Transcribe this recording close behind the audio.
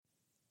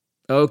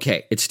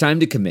Okay, it's time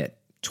to commit.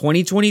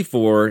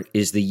 2024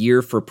 is the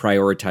year for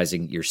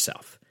prioritizing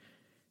yourself.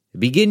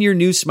 Begin your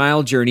new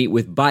smile journey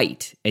with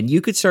Byte, and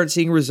you could start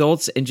seeing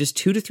results in just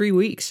 2 to 3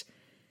 weeks.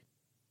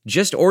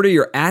 Just order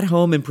your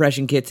at-home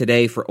impression kit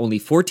today for only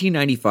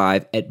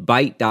 $14.95 at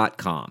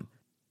Byte.com.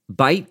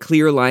 Byte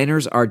clear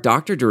aligners are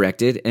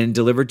doctor-directed and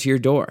delivered to your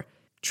door.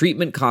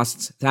 Treatment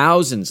costs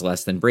thousands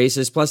less than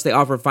braces, plus they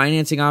offer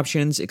financing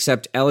options,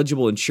 accept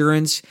eligible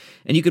insurance,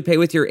 and you could pay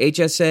with your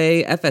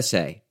HSA,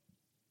 FSA.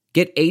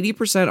 Get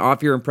 80%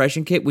 off your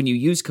impression kit when you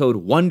use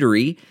code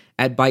WONDERY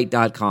at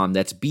Byte.com.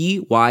 That's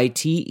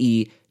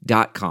BYTE.com.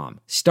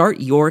 Start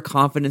your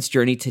confidence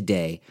journey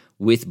today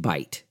with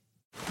Byte.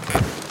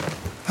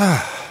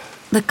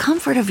 The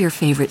comfort of your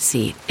favorite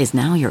seat is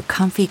now your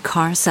comfy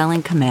car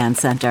selling command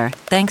center,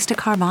 thanks to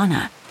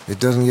Carvana. It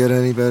doesn't get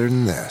any better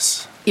than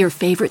this. Your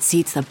favorite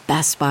seat's the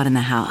best spot in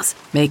the house.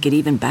 Make it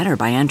even better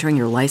by entering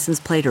your license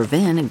plate or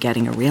VIN and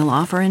getting a real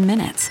offer in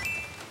minutes.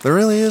 There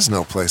really is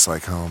no place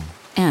like home.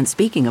 And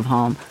speaking of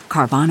home,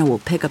 Carvana will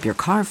pick up your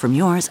car from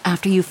yours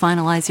after you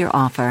finalize your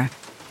offer.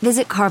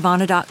 Visit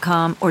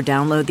Carvana.com or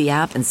download the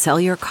app and sell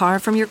your car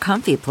from your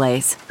comfy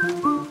place.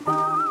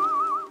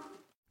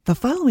 The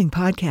following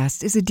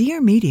podcast is a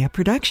Dear Media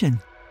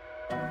production.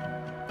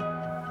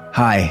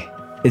 Hi,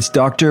 it's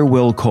Dr.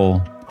 Will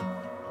Cole.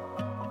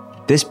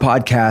 This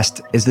podcast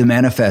is the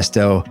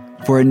manifesto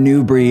for a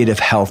new breed of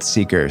health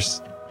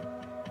seekers.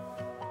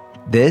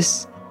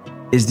 This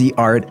is the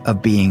art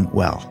of being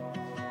well.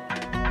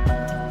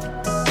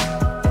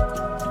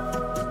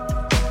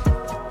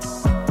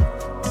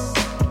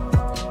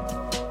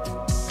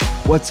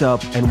 What's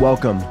up, and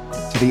welcome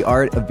to the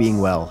art of being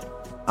well.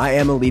 I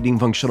am a leading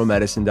functional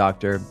medicine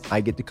doctor.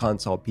 I get to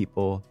consult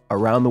people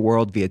around the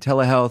world via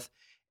telehealth,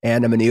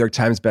 and I'm a New York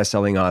Times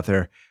bestselling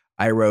author.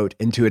 I wrote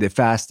Intuitive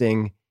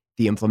Fasting,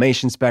 The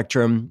Inflammation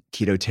Spectrum,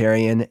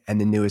 Ketotarian, and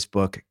the newest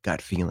book,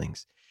 Gut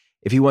Feelings.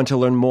 If you want to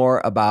learn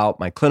more about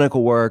my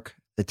clinical work,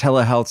 the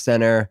telehealth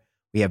center,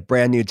 we have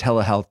brand new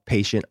telehealth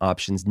patient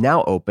options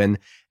now open,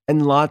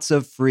 and lots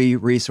of free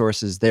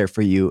resources there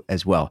for you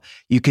as well.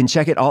 You can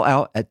check it all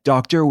out at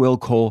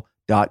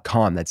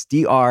drwillcole.com. That's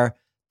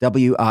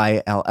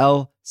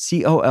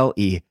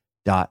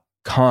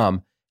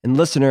DRWILLCOLE.com. And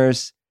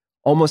listeners,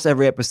 almost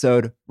every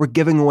episode, we're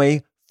giving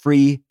away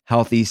free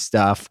healthy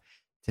stuff.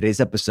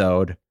 Today's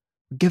episode,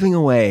 we're giving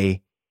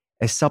away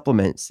a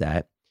supplement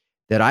set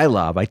that I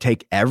love. I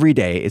take every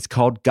day. It's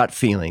called Gut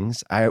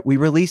Feelings. We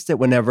released it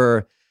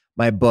whenever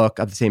my book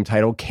of the same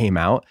title came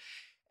out.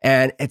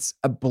 And it's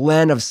a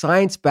blend of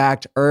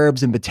science-backed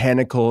herbs and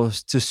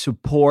botanicals to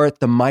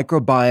support the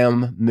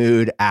microbiome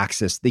mood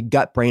axis, the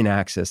gut-brain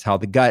axis, how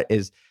the gut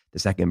is the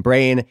second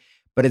brain,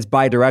 but it's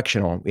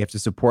bidirectional. We have to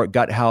support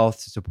gut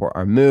health to support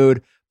our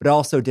mood, but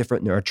also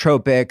different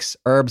neurotropics,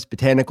 herbs,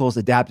 botanicals,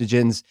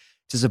 adaptogens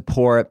to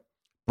support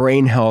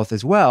brain health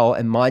as well,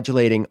 and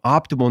modulating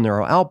optimal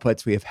neural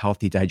outputs, we have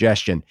healthy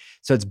digestion.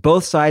 So it's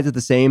both sides of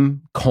the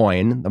same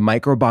coin, the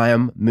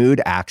microbiome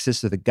mood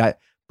axis, or the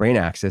gut-brain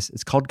axis.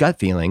 It's called Gut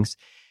Feelings.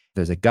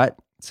 There's a gut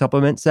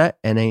supplement set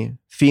and a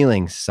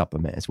feelings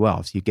supplement as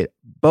well. So you get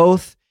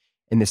both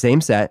in the same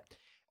set.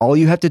 All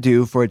you have to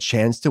do for a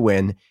chance to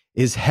win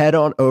is head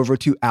on over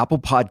to Apple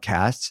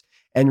Podcasts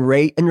and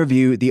rate and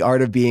review The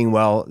Art of Being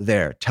Well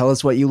there. Tell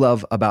us what you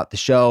love about the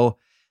show.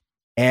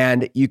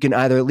 And you can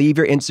either leave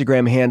your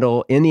Instagram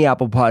handle in the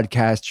Apple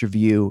Podcast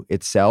review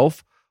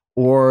itself,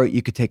 or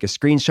you could take a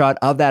screenshot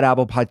of that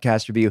Apple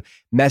Podcast review,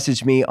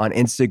 message me on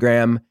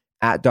Instagram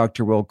at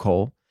Dr. Will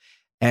Cole,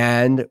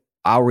 and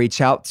I'll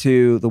reach out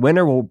to the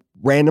winner. We'll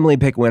randomly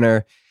pick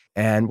winner,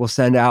 and we'll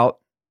send out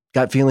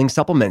Gut Feeling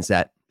supplement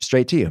set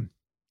straight to you. All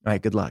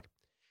right, good luck.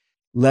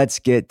 Let's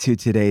get to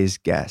today's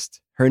guest.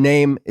 Her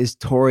name is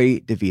Torrey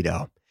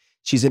DeVitto.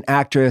 She's an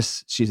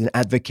actress, she's an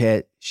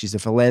advocate, she's a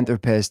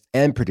philanthropist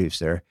and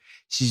producer.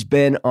 She's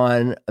been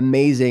on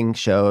amazing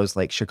shows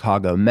like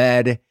Chicago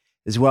Med,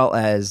 as well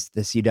as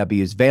the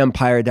CW's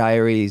Vampire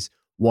Diaries,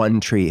 One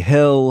Tree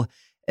Hill,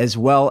 as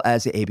well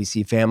as the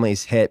ABC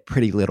Family's hit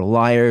Pretty Little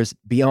Liars.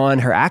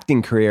 Beyond her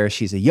acting career,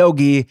 she's a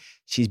yogi.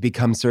 She's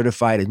become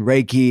certified in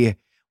Reiki,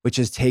 which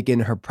has taken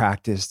her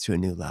practice to a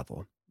new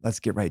level. Let's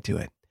get right to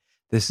it.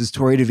 This is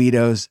Torrey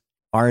DeVitto's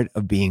Art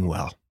of Being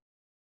Well.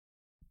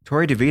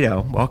 Torrey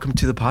DeVitto, welcome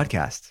to the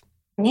podcast.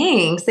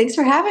 Thanks. Thanks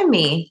for having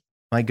me.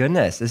 My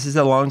goodness, this is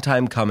a long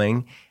time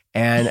coming.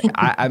 And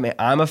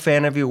I'm a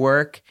fan of your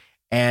work.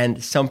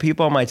 And some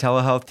people on my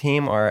telehealth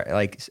team are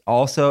like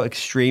also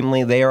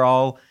extremely, they are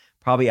all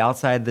probably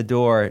outside the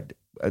door,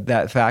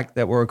 that fact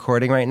that we're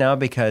recording right now,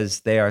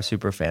 because they are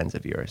super fans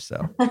of yours.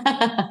 So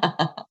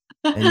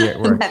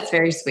and that's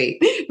very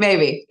sweet.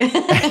 Maybe.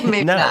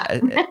 Maybe not.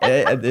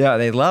 Yeah,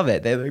 they love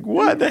it. They're like,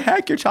 what the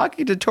heck? You're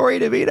talking to Torrey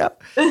DeVitto?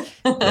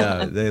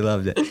 Yeah, they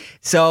loved it.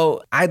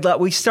 So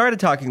we started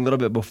talking a little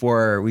bit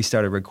before we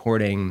started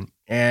recording,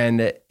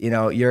 and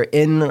you're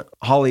in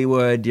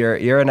Hollywood,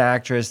 you're an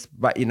actress,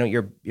 but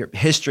your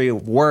history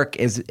of work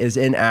is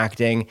in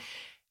acting.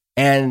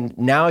 And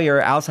now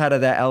you're outside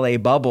of that LA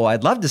bubble.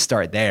 I'd love to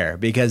start there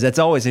because it's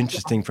always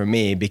interesting for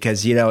me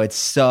because, it's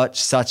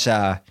such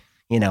a,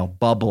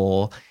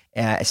 bubble,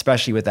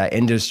 especially with that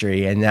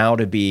industry. And now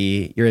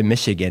you're in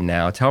Michigan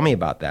now. Tell me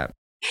about that.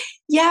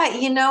 Yeah,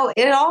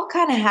 it all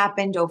kind of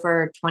happened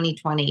over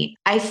 2020.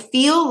 I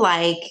feel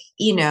like,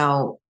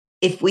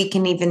 if we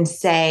can even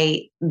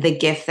say the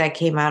gift that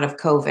came out of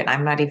COVID,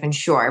 I'm not even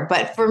sure.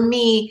 But for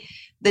me,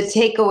 the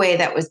takeaway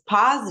that was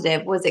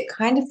positive was it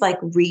kind of like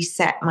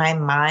reset my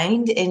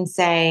mind in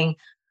saying,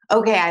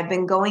 okay, I've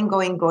been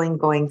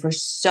going for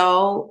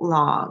so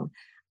long.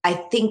 I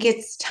think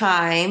it's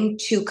time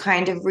to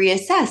kind of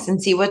reassess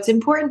and see what's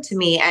important to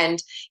me.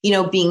 And,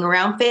 being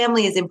around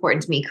family is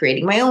important to me.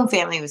 Creating my own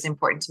family was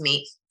important to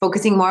me.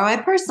 Focusing more on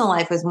my personal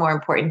life was more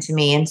important to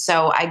me. And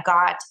so I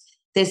got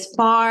this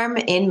farm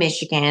in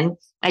Michigan.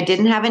 I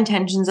didn't have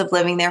intentions of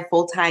living there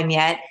full time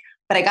yet,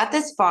 but I got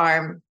this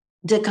farm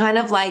to kind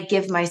of like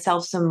give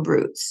myself some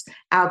roots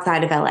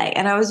outside of LA.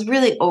 And I was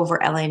really over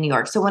LA, New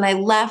York. So when I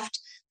left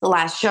the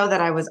last show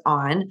that I was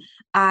on,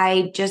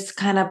 I just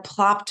kind of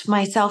plopped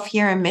myself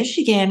here in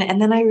Michigan.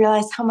 And then I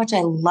realized how much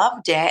I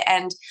loved it.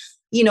 And,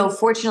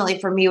 fortunately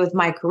for me with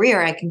my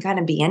career, I can kind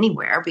of be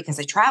anywhere because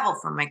I travel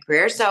for my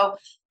career. So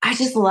I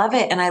just love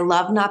it. And I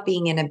love not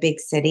being in a big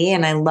city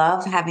and I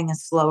love having a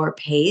slower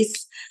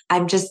pace.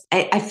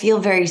 I feel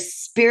very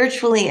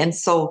spiritually and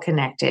soul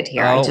connected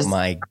here. Oh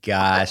my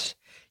gosh.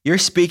 You're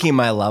speaking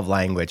my love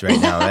language right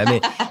now. I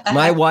mean,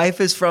 my wife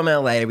is from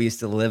LA. We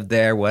used to live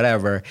there,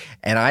 whatever.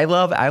 And I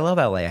love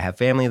LA. I have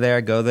family there,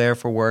 go there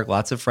for work,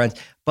 lots of friends.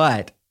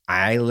 But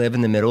I live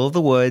in the middle of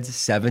the woods,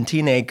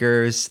 17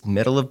 acres,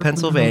 middle of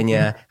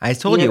Pennsylvania. I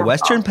told you,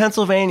 Western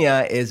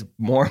Pennsylvania is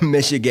more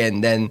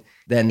Michigan than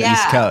the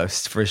East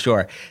Coast for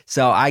sure.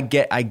 So I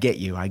get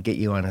you. I get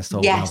you on a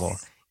soul level.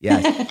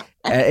 Yes.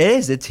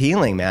 It's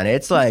healing, man.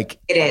 It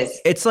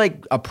is. It's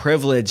like a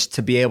privilege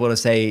to be able to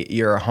say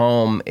your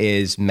home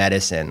is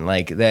medicine.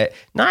 Like that,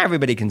 not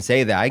everybody can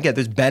say that. I get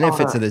there's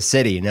benefits of the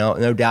city,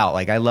 no doubt.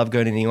 Like I love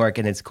going to New York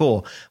and it's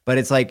cool, but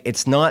it's like,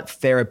 it's not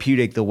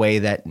therapeutic the way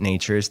that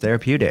nature is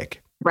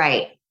therapeutic.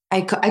 Right.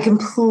 I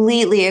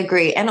completely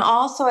agree. And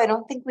also, I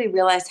don't think we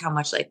realize how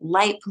much like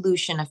light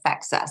pollution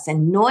affects us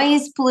and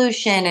noise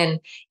pollution. And,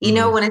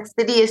 when a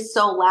city is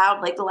so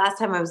loud, like the last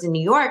time I was in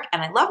New York,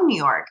 and I love New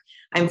York.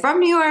 I'm from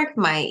New York.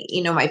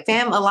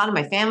 A lot of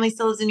my family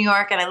still lives in New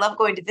York and I love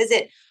going to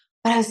visit.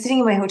 But I was sitting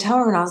in my hotel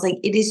room and I was like,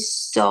 it is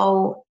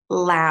so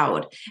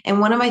loud. And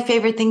one of my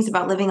favorite things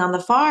about living on the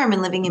farm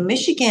and living in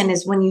Michigan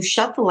is when you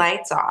shut the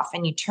lights off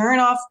and you turn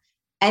off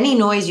any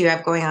noise you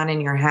have going on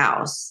in your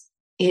house,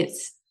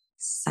 it's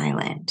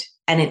silent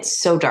and it's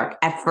so dark.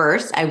 At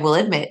first, I will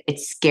admit, it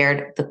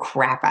scared the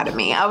crap out of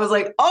me. I was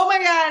like, oh my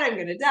God, I'm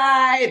going to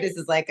die. This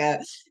is like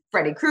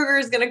Freddy Krueger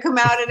is going to come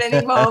out at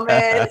any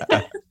moment.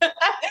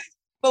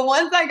 But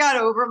once I got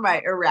over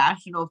my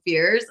irrational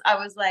fears, I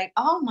was like,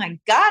 oh my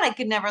God, I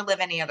could never live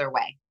any other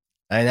way.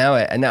 I know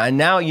it. And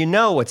now you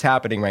know what's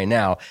happening right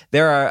now.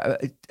 There are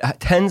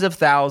tens of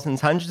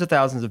thousands, hundreds of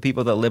thousands of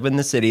people that live in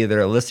the city that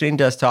are listening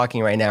to us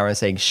talking right now and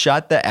saying,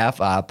 shut the F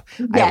up.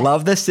 Yes. I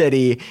love the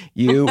city,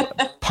 you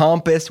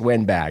pompous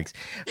windbags.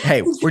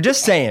 Hey, we're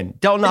just saying,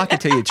 don't knock it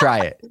till you try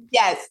it.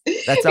 Yes.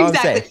 That's all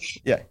exactly. I'm saying.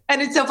 Yeah.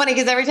 And it's so funny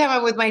because every time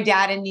I'm with my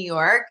dad in New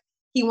York,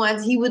 he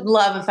would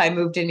love if I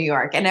moved to New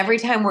York. And every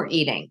time we're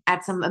eating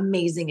at some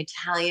amazing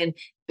Italian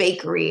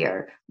bakery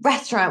or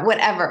restaurant,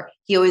 whatever,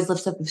 he always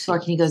lifts up his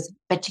fork and he goes,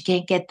 bet you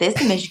can't get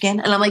this in Michigan.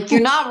 And I'm like, you're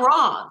not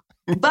wrong.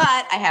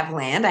 But I have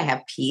land, I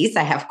have peace,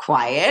 I have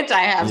quiet, I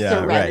have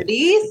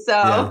serenity. Right.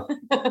 So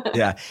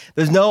yeah,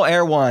 there's no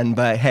Air One,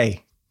 but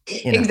hey.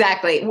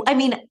 Exactly. I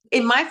mean,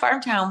 in my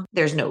farm town,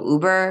 there's no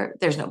Uber,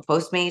 there's no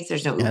Postmates,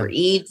 there's no Uber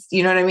Eats.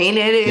 You know what I mean?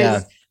 It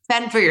is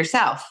fend for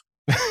yourself.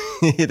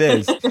 It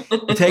is.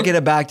 You're taking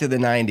it back to the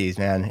 90s,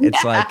 man. It's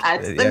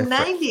it's the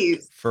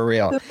 90s. For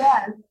real.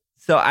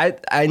 So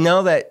I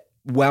know that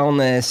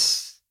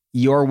wellness,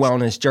 your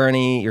wellness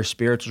journey, your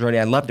spiritual journey,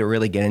 I'd love to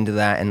really get into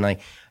that. And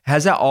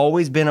has that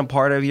always been a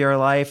part of your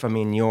life? I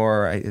mean,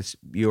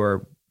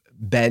 you're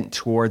bent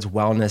towards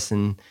wellness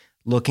and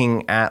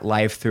looking at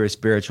life through a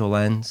spiritual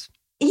lens?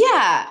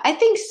 Yeah, I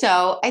think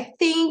so. I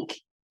think,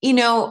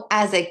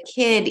 as a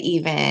kid,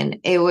 even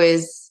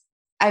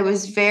I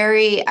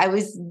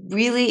was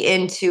really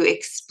into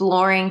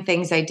exploring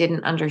things I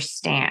didn't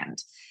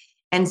understand.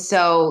 And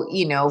so,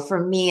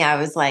 for me, I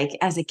was like,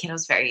 as a kid, I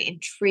was very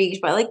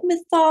intrigued by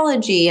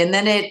mythology. And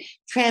then it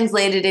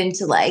translated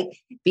into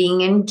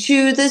being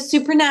into the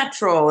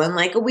supernatural and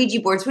a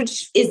Ouija boards,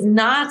 which is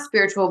not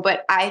spiritual,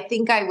 but I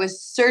think I was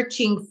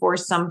searching for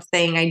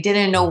something. I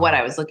didn't know what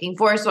I was looking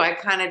for. So I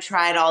kind of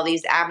tried all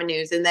these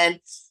avenues. And then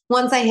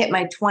once I hit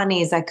my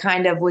 20s, I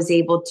kind of was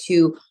able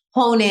to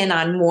hone in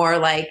on more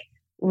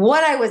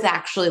what I was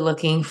actually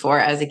looking for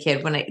as a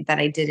kid that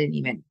I didn't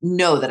even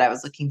know that I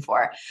was looking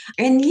for.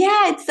 And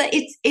yeah,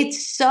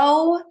 it's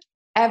so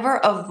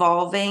ever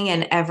evolving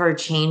and ever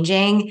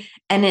changing.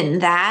 And in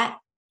that,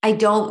 I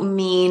don't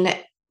mean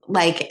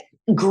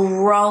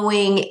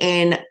growing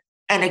in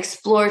an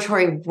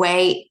exploratory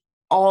way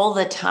all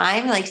the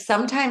time. Like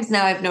sometimes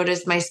now I've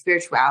noticed my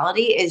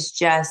spirituality is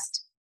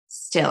just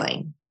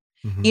stilling.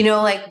 Mhm. You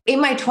know, like in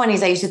my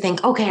 20s, I used to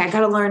think, okay, I got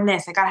to learn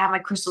this. I got to have my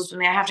crystals with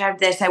me. I have to have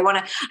this. I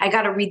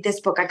got to read this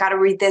book. I got to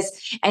read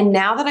this. And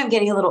now that I'm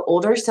getting a little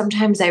older,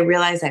 sometimes I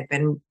realize I've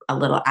been a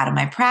little out of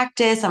my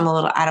practice. I'm a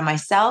little out of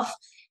myself.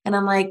 And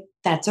I'm like,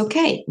 that's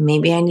okay.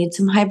 Maybe I need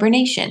some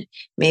hibernation.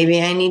 Maybe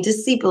I need to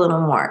sleep a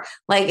little more.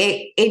 Like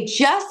it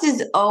just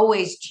is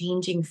always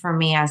changing for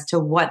me as to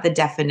what the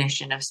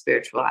definition of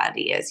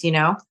spirituality is, you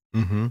know?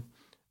 Mm-hmm.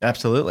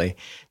 Absolutely.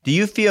 Do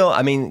you feel,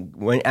 I mean,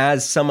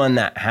 as someone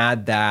that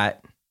had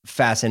that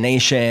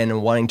fascination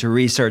and wanting to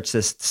research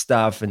this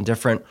stuff in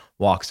different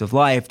walks of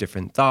life,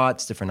 different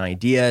thoughts, different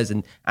ideas,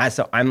 and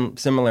I'm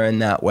similar in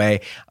that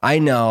way. I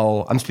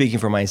know, I'm speaking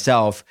for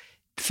myself,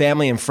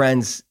 family and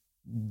friends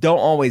don't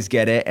always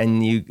get it.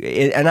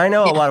 And I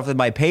know a lot of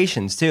my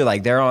patients too,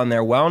 like they're on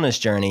their wellness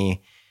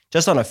journey,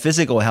 just on a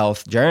physical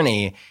health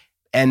journey.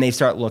 And they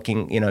start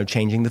looking,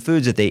 changing the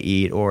foods that they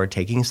eat or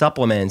taking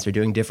supplements or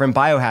doing different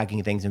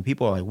biohacking things. And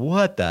people are like,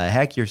 what the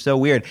heck? You're so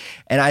weird.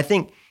 And I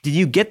think, did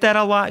you get that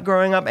a lot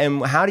growing up?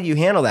 And how do you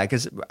handle that?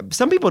 Because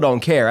some people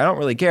don't care. I don't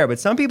really care. But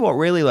some people, it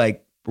really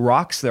like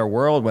rocks their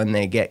world when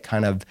they get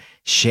kind of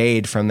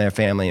shade from their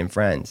family and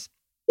friends.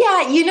 Yeah,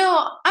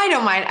 I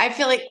don't mind. I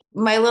feel like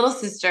my little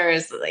sister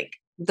is like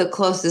the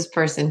closest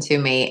person to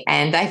me.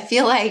 And I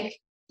feel like,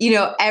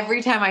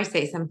 every time I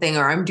say something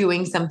or I'm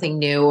doing something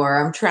new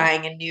or I'm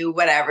trying a new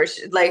whatever,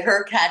 like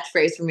her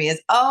catchphrase for me is,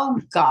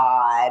 oh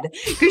God,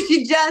 because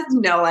she just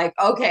like,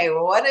 okay,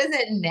 well, what is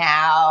it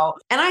now?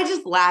 And I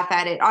just laugh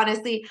at it.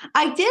 Honestly,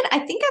 I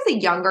think as a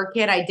younger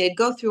kid, I did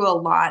go through a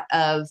lot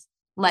of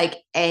like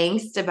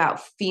angst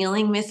about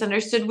feeling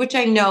misunderstood, which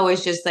I know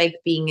is just like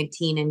being a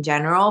teen in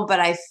general, but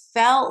I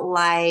felt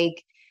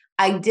like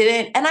I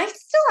didn't, and I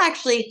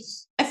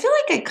feel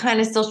like I kind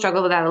of still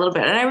struggle with that a little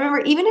bit. And I remember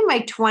even in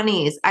my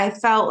 20s, I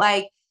felt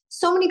like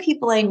so many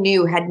people I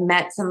knew had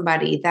met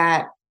somebody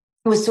that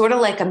was sort of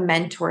like a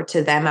mentor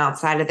to them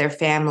outside of their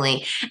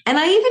family. And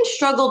I even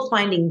struggled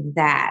finding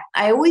that.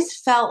 I always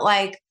felt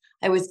like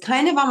I was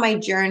kind of on my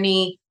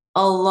journey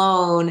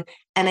alone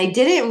and I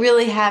didn't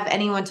really have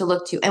anyone to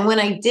look to. And when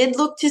I did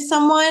look to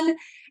someone,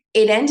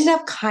 it ended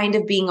up kind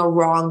of being a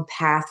wrong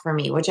path for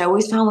me, which I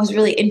always found was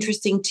really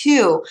interesting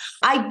too.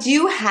 I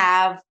do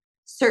have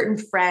certain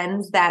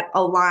friends that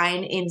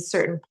align in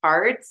certain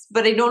parts,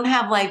 but I don't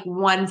have like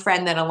one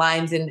friend that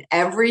aligns in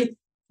every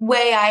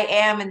way I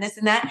am and this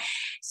and that.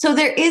 So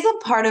there is a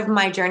part of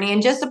my journey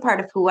and just a part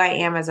of who I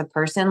am as a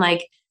person.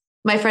 Like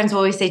my friends will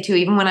always say too,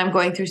 even when I'm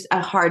going through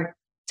a hard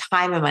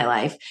time in my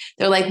life,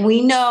 they're like,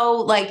 we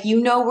know, like,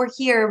 we're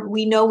here.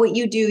 We know what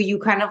you do. You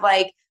kind of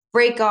like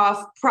break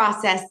off,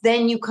 process,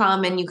 then you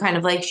come and you kind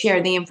of like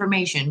share the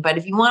information. But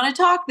if you want to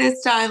talk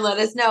this time, let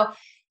us know.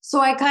 So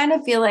I kind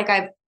of feel like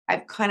I've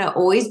kind of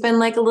always been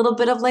like a little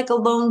bit of like a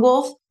lone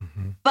wolf,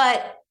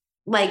 but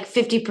like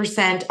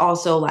 50%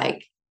 also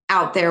like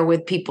out there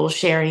with people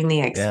sharing the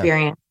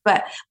experience.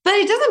 Yeah. But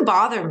it doesn't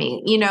bother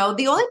me. The only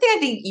thing I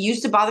think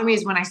used to bother me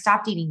is when I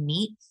stopped eating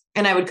meat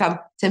and I would come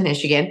to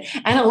Michigan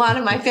and a lot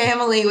of my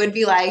family would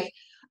be like,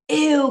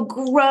 ew,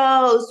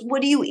 gross.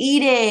 What are you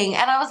eating?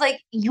 And I was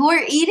like,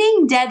 you're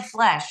eating dead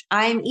flesh.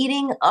 I'm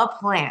eating a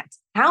plant.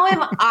 How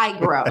am I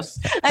gross?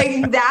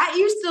 Like that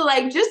used to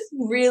like just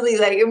really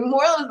like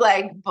more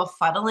like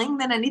befuddling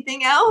than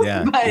anything else.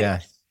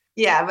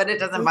 Yeah, but it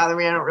doesn't bother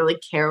me. I don't really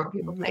care what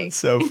people think. It's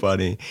so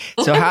funny.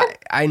 So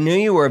I knew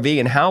you were a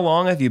vegan. How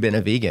long have you been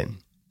a vegan?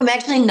 I'm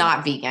actually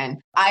not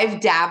vegan.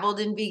 I've dabbled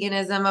in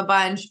veganism a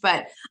bunch,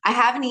 but I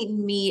haven't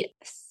eaten meat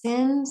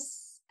since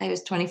I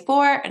was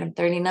 24 and I'm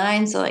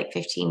 39, so like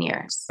 15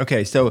 years.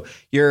 Okay, so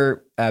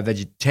you're a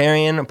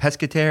vegetarian, a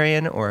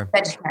pescatarian, or?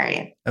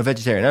 Vegetarian. A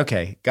vegetarian,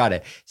 okay, got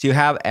it. So you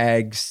have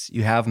eggs,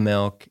 you have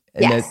milk,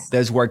 and yes.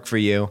 those work for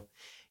you.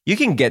 You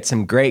can get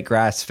some great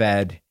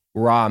grass-fed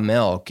raw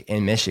milk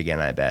in Michigan,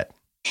 I bet.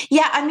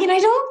 Yeah, I mean, I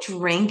don't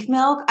drink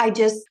milk. I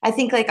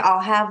think like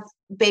I'll have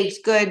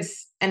baked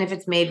goods, and if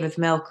it's made with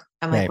milk,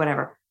 I'm like,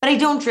 whatever. But I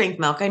don't drink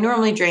milk. I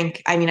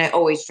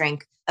always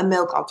drink a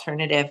milk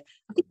alternative.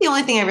 I think the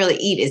only thing I really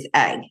eat is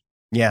egg.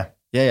 Yeah.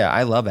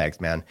 I love eggs,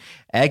 man.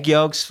 Egg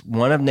yolks,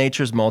 one of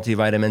nature's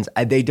multivitamins.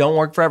 They don't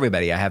work for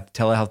everybody. I have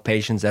telehealth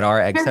patients that are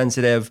egg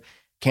sensitive,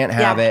 can't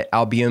have it,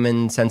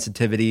 albumin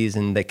sensitivities,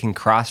 and that can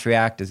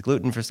cross-react as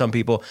gluten for some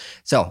people.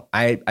 So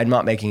I'm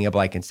not making a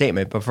blanket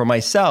statement, but for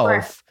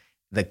myself,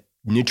 the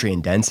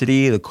nutrient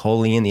density, the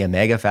choline, the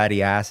omega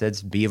fatty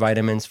acids, B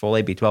vitamins,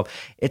 folate, B12,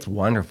 it's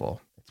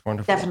wonderful.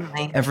 Wonderful.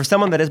 Definitely. And for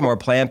someone that is more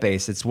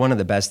plant-based, it's one of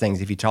the best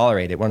things, if you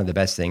tolerate it, one of the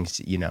best things,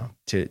 to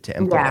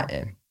implement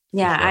in.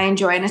 Yeah, sure. I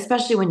enjoy it. And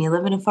especially when you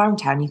live in a farm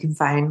town, you can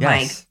find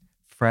like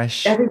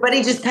fresh.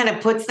 Everybody just kind of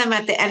puts them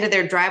at the end of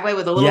their driveway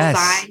with a little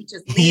sign.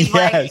 Just leave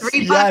like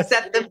 $3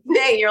 at the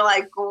thing. You're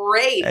like,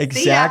 great.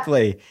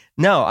 Exactly.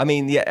 No, I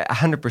mean,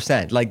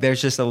 100%. Like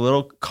there's just a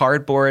little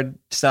cardboard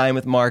sign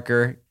with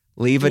marker.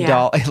 Leave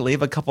 $1,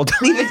 leave a couple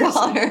dollars. Leave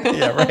 $1.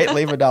 Yeah, right.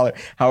 Leave $1,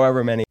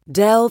 however many.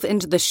 Delve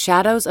into the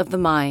shadows of the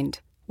mind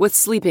with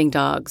Sleeping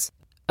Dogs,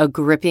 a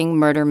gripping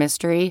murder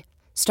mystery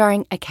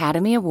starring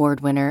Academy Award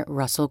winner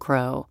Russell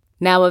Crowe.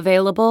 Now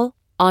available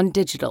on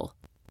digital.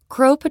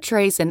 Crowe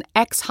portrays an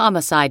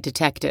ex-homicide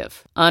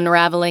detective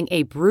unraveling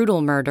a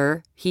brutal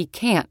murder he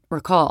can't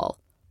recall.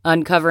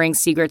 Uncovering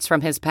secrets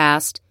from his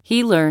past,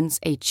 he learns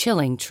a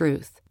chilling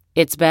truth.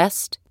 It's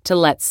best to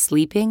let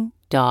sleeping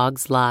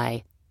dogs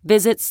lie.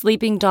 Visit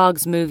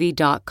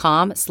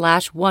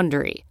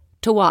sleepingdogsmovie.com/Wondery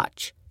to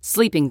watch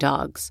Sleeping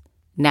Dogs,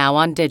 now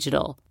on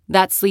digital.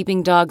 That's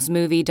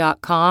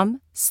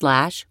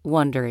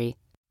sleepingdogsmovie.com/Wondery.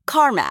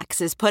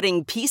 CarMax is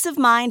putting peace of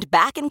mind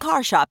back in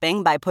car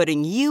shopping by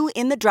putting you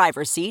in the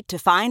driver's seat to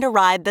find a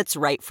ride that's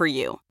right for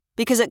you.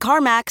 Because at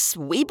CarMax,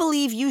 we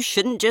believe you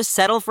shouldn't just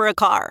settle for a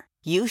car.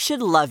 You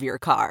should love your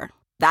car.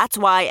 That's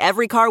why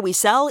every car we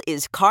sell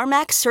is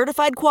CarMax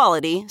certified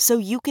quality, so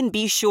you can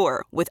be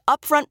sure with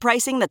upfront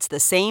pricing that's the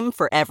same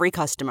for every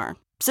customer.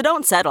 So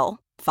don't settle.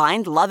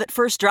 Find love at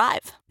first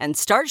drive and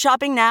start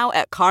shopping now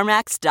at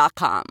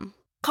CarMax.com.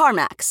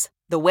 CarMax,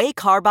 the way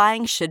car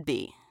buying should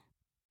be.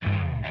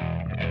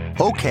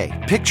 Okay,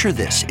 picture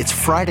this. It's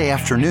Friday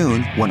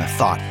afternoon when a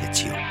thought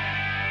hits you.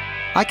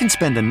 I can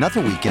spend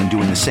another weekend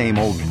doing the same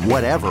old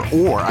whatever,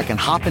 or I can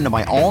hop into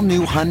my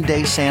all-new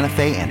Hyundai Santa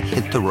Fe and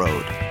hit the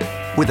road.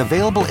 With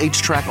available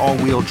H-Track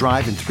all-wheel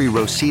drive and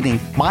 3-row seating,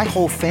 my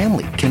whole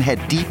family can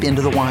head deep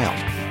into the wild.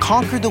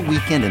 Conquer the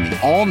weekend in the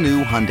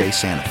all-new Hyundai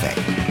Santa Fe.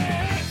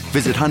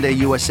 Visit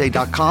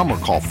HyundaiUSA.com or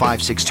call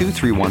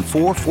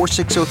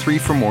 562-314-4603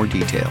 for more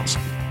details.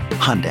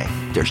 Hyundai,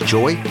 there's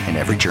joy in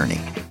every journey.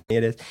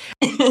 It is.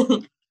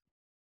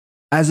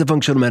 As a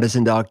functional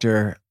medicine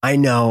doctor, I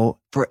know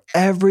for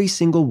every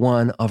single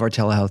one of our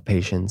telehealth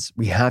patients,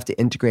 we have to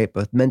integrate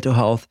both mental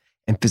health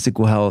and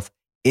physical health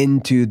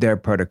into their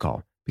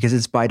protocol because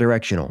it's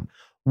bidirectional.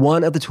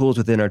 One of the tools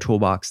within our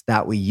toolbox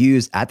that we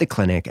use at the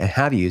clinic and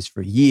have used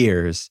for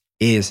years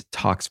is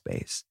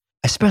Talkspace,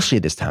 especially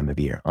this time of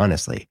year,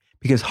 honestly,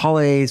 because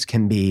holidays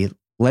can be,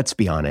 let's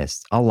be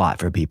honest, a lot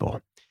for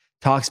people.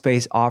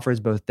 Talkspace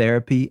offers both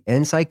therapy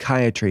and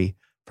psychiatry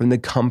from the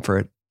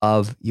comfort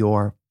of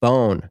your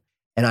phone.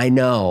 And I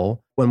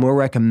know when we're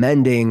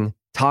recommending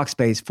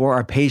Talkspace for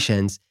our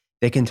patients,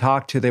 they can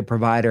talk to their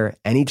provider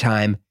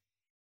anytime.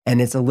 And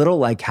it's a little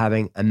like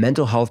having a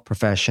mental health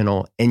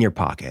professional in your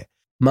pocket.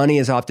 Money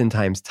is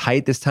oftentimes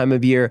tight this time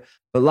of year,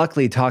 but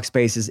luckily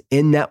Talkspace is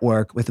in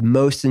network with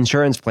most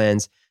insurance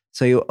plans,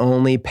 so you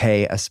only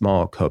pay a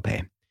small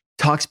copay.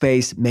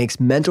 Talkspace makes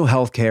mental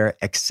health care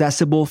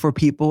accessible for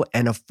people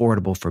and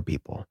affordable for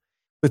people.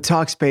 With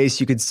Talkspace,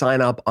 you could sign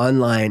up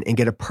online and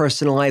get a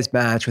personalized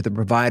match with a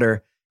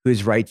provider who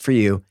is right for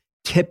you,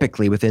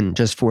 typically within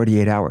just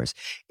 48 hours.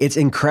 It's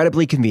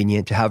incredibly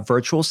convenient to have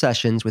virtual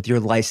sessions with your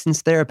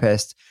licensed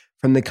therapist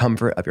from the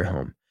comfort of your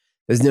home.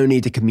 There's no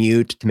need to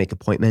commute, to make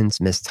appointments,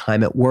 miss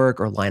time at work,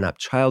 or line up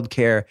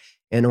childcare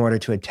in order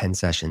to attend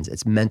sessions.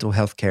 It's mental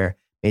health care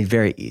made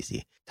very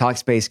easy.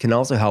 Talkspace can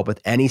also help with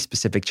any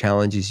specific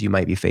challenges you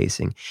might be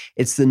facing.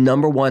 It's the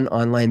 #1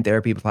 online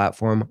therapy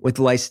platform with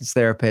licensed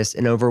therapists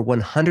in over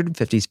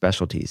 150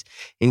 specialties,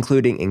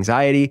 including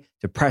anxiety,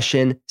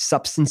 depression,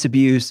 substance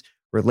abuse,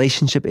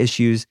 relationship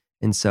issues,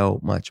 and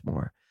so much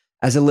more.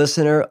 As a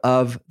listener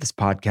of this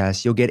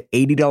podcast, you'll get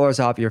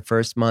 $80 off your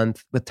first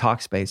month with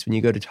Talkspace when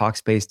you go to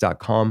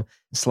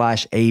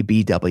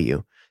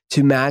Talkspace.com/ABW.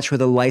 To match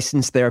with a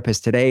licensed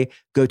therapist today,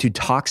 go to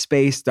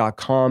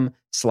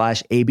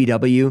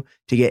Talkspace.com/ABW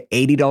to get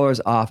 $80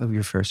 off of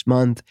your first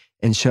month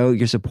and show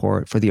your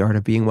support for the art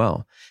of being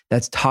well.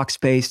 That's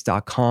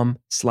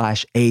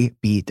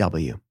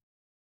Talkspace.com/ABW.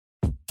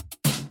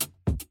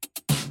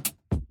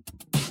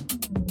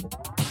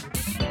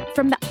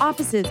 From the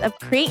offices of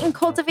Create and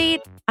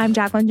Cultivate, I'm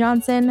Jacqueline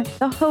Johnson,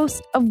 the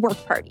host of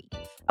Work Party,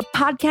 a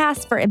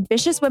podcast for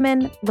ambitious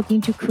women looking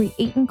to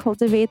create and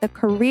cultivate the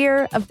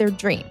career of their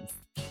dreams.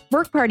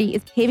 Work Party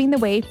is paving the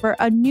way for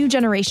a new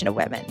generation of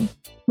women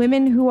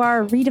who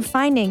are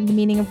redefining the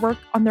meaning of work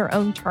on their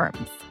own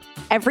terms.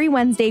 Every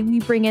Wednesday, we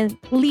bring in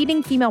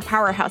leading female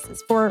powerhouses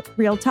for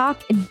real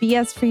talk and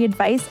BS-free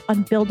advice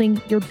on building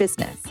your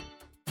business.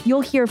 You'll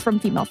hear from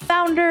female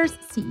founders,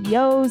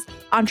 CEOs,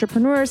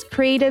 entrepreneurs,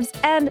 creatives,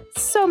 and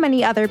so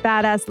many other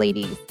badass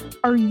ladies.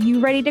 Are you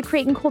ready to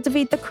create and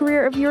cultivate the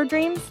career of your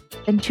dreams?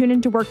 Then tune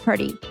into Work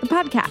Party, the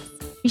podcast.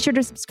 Be sure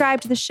to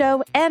subscribe to the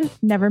show and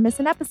never miss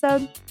an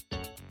episode.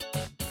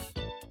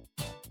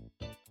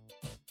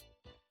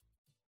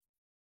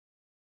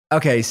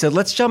 Okay, so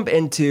let's jump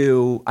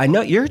into, I know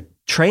you're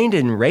trained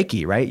in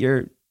Reiki, right?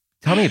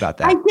 Tell me about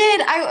that. I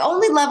did. I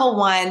only level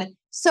 1.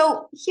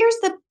 So here's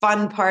the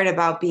fun part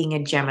about being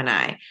a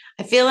Gemini.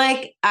 I feel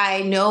like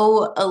I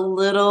know a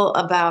little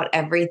about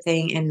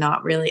everything and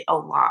not really a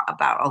lot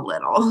about a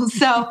little.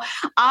 So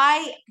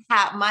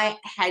my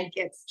head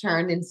gets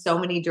turned in so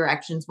many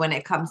directions when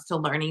it comes to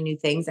learning new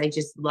things. I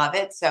just love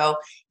it. So,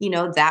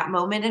 that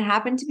moment, it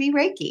happened to be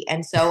Reiki.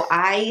 And so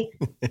I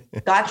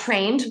got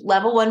trained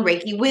level 1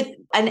 Reiki with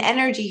an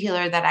energy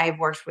healer that I've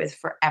worked with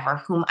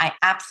forever, whom I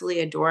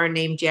absolutely adore,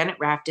 named Janet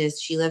Raftis.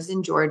 She lives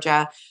in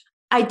Georgia.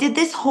 I did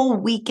this whole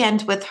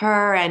weekend with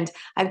her, and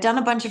I've done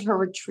a bunch of her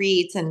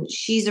retreats, and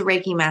she's a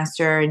Reiki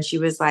master. And she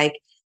was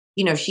like,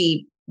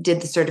 she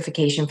did the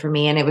certification for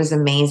me and it was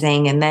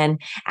amazing. And then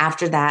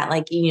after that,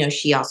 like,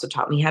 she also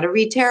taught me how to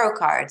read tarot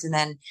cards. And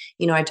then,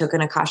 I took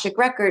an Akashic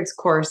Records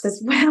course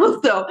as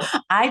well. So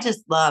I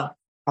just love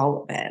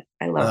all of it.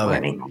 I love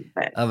learning all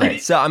of it. Love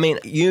it. So, I mean,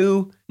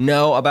 you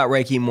know about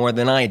Reiki more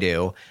than I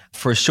do,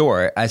 for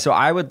sure. So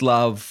I would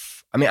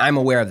love, I'm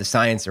aware of the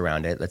science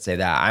around it. Let's say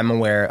that. I'm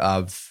aware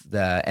of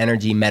the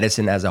energy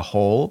medicine as a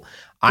whole.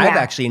 I've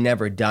actually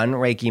never done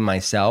Reiki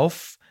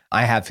myself.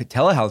 I have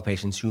telehealth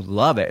patients who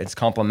love it. It's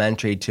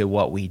complementary to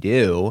what we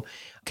do.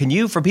 Can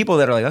you, for people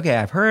that are like, okay,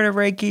 I've heard of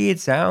Reiki, it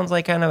sounds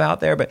like kind of out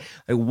there, but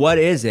like, what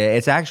is it?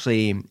 It's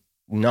actually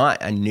not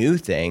a new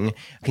thing.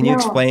 Can you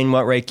explain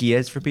what Reiki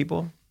is for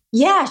people?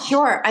 Yeah,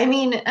 sure.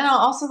 And I'll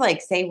also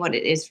like say what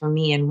it is for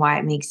me and why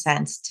it makes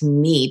sense to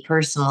me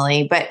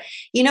personally. But,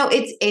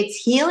 it's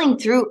healing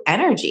through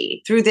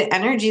energy, through the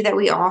energy that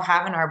we all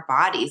have in our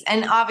bodies.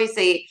 And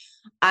obviously,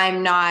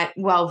 I'm not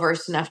well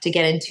versed enough to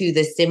get into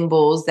the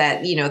symbols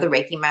that, the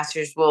Reiki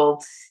masters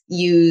will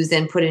use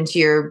and put into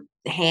your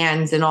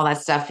hands and all that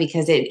stuff,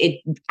 because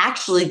it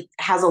actually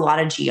has a lot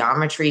of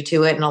geometry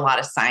to it and a lot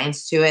of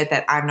science to it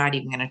that I'm not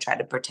even going to try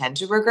to pretend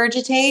to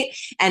regurgitate.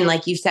 And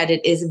like you said,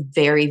 it is a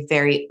very,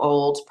 very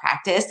old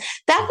practice.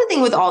 That's the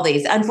thing with all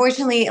these.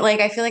 Unfortunately, like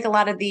I feel like a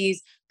lot of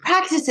these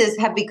practices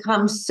have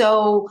become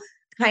so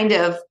kind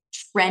of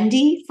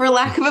trendy, for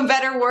lack of a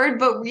better word,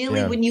 but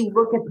really when you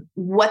look at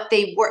what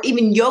they were,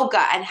 even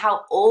yoga and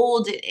how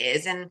old it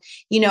is and,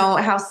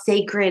 how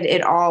sacred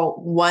it all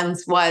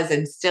once was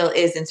and still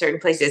is in certain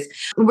places.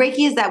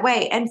 Reiki is that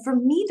way. And for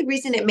me, the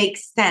reason it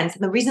makes sense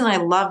and the reason I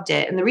loved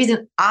it and the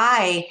reason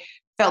I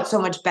felt so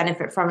much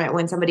benefit from it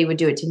when somebody would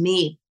do it to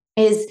me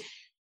is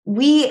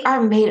we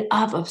are made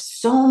up of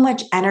so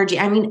much energy.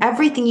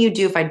 Everything you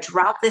do, if I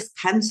drop this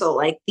pencil,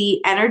 like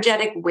the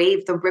energetic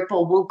wave, the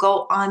ripple will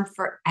go on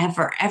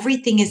forever.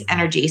 Everything is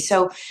energy.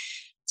 So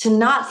to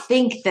not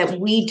think that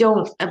we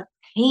don't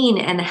obtain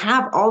and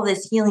have all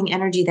this healing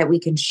energy that we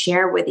can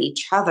share with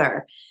each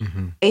other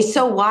is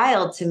so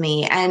wild to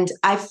me. And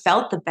I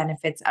felt the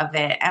benefits of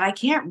it and I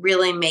can't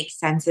really make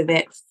sense of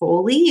it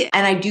fully.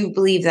 And I do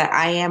believe that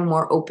I am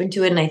more open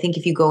to it. And I think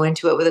if you go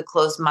into it with a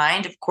closed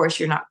mind, of course,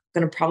 you're not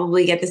going to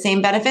probably get the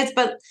same benefits,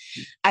 but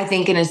I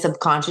think in a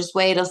subconscious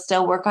way, it'll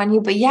still work on you.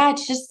 But yeah,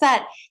 it's just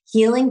that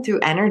healing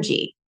through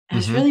energy. And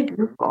it's really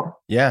beautiful.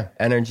 Yeah.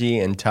 Energy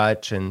and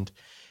touch. And,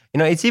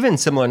 it's even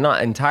similar,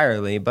 not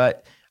entirely,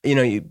 but,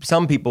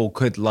 some people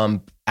could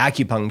lump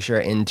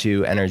acupuncture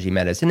into energy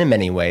medicine in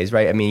many ways,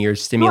 right? You're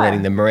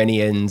stimulating the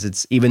meridians.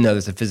 It's, even though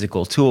there's a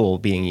physical tool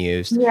being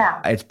used,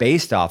 it's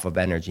based off of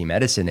energy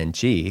medicine and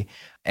chi.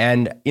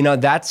 And,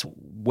 that's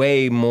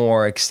way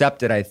more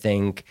accepted, I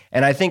think.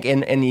 And I think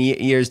in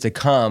years to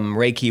come,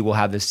 Reiki will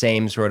have the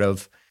same sort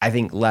of, I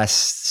think, less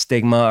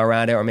stigma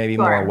around it or maybe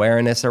more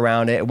awareness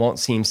around it. It won't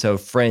seem so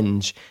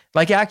fringe.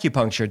 Like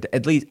acupuncture,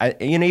 at least,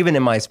 even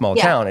in my small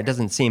town, it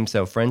doesn't seem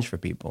so fringe for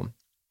people.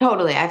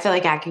 Totally. I feel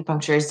like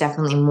acupuncture is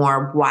definitely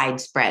more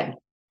widespread.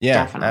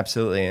 Yeah, Definitely.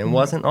 Absolutely. And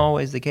wasn't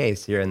always the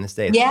case here in the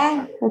States.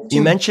 Yeah.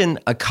 You mentioned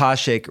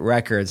Akashic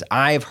Records.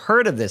 I've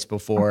heard of this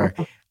before.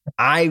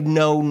 I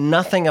know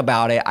nothing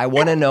about it. I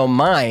want to know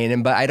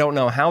mine, but I don't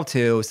know how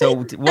to.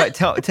 So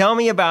tell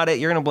me about it.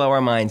 You're going to blow our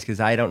minds because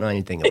I don't know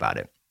anything about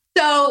it.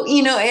 So,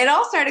 it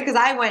all started because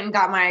I went and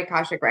got my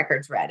Akashic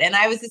Records read. And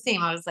I was the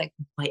same. I was like,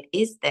 what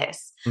is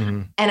this?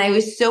 And I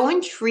was so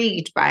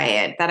intrigued by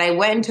it that I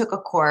went and took a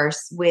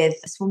course with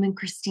this woman,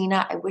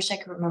 Christina. I wish I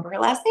could remember her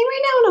last name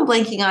right now and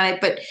I'm blanking on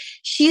it, but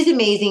she's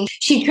amazing.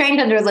 She trained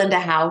under Linda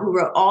Howe, who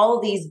wrote all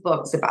these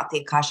books about the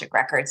Akashic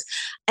Records.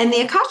 And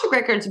the Akashic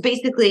Records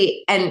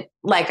basically, and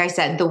like I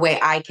said, the way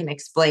I can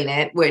explain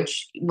it,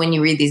 which when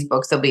you read these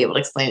books, they'll be able to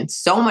explain it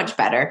so much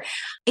better.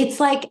 It's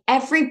like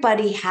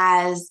everybody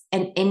has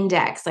an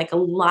index, like a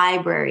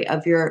library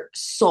of your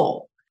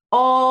soul,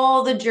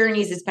 all the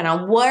journeys it's been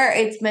on, where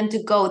it's meant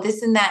to go,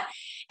 this and that.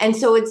 And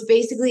so it's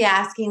basically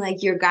asking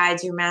like your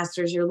guides, your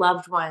masters, your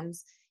loved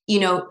ones,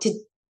 to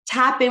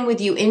tap in with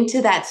you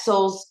into that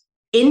soul's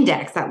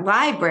index, that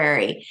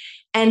library.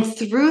 And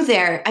through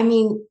there,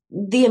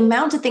 the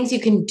amount of things you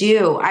can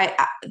do.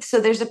 So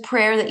there's a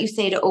prayer that you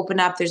say to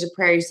open up. There's a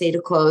prayer you say to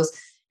close.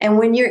 And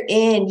when you're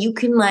in, you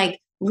can like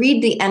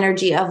read the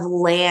energy of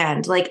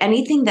land, like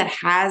anything that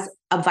has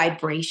a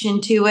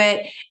vibration to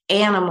it,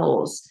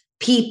 animals,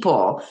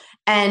 people.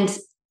 And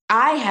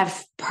I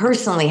have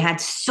personally had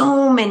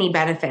so many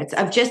benefits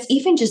of just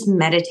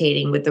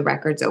meditating with the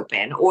records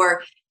open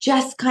or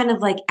just kind of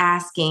like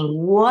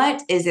asking,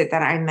 what is it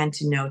that I'm meant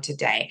to know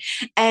today?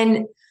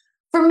 And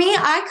for me,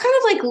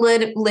 I kind of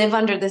like live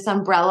under this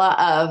umbrella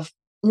of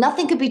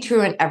nothing could be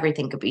true and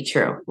everything could be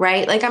true,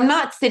 right? Like I'm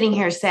not sitting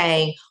here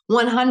saying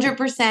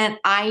 100%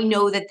 I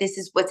know that this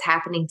is what's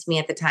happening to me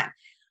at the time.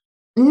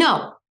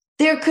 No,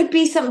 there could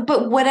be some,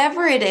 but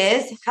whatever it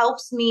is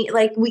helps me.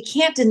 Like we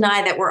can't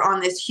deny that we're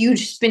on this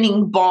huge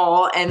spinning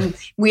ball and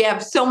we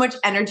have so much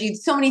energy,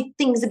 so many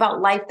things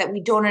about life that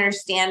we don't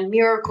understand,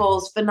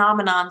 miracles,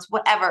 phenomenons,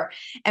 whatever.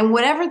 And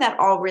whatever that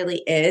all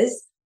really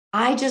is,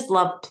 I just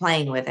love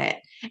playing with it.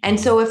 And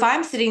so if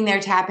I'm sitting there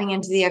tapping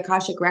into the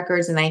Akashic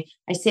records and I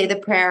say the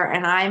prayer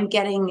and I'm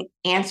getting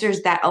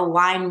answers that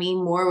align me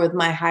more with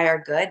my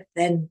higher good,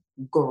 then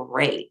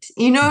great.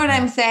 You know what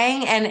I'm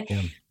saying?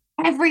 And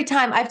every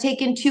time I've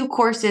taken 2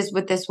 courses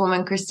with this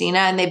woman, Christina,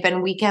 and they've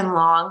been weekend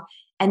long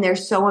and they're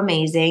so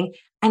amazing.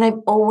 And I've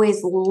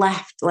always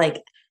left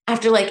like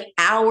after like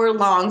hour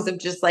longs of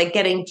just like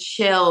getting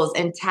chills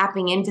and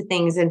tapping into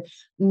things and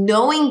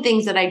knowing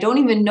things that I don't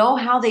even know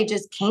how they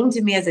just came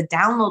to me as a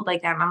download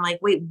like that. And I'm like,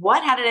 wait,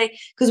 what? How did I?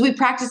 Because we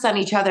practice on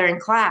each other in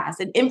class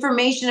and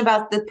information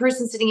about the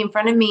person sitting in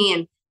front of me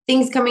and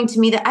things coming to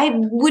me that I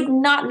would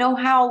not know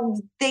how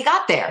they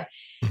got there.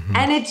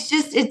 And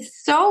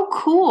it's so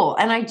cool.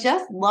 And I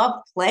just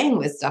love playing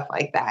with stuff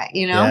like that,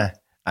 you know? Yeah,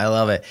 I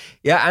love it.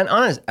 Yeah, and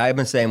honest, I'm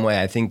the same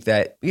way. I think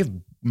that we have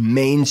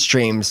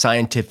mainstream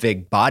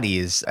scientific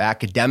bodies,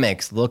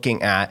 academics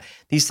looking at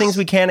these things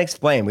we can't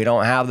explain. We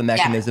don't have the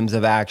mechanisms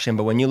of action.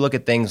 But when you look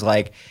at things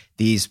like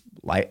these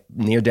like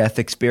near-death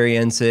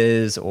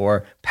experiences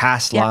or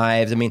past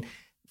lives, I mean,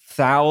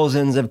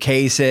 thousands of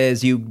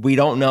cases, we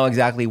don't know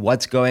exactly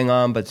what's going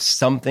on, but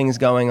something's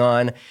going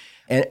on.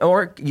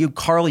 Or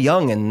Carl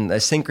Jung and the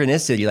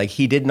synchronicity, like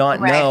he did not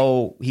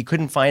know, he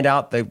couldn't find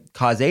out the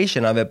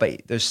causation of it,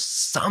 but there's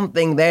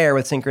something there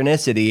with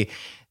synchronicity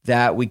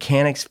that we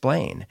can't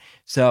explain.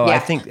 So I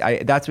think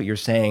that's what you're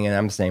saying, and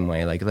I'm the same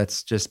way. Like,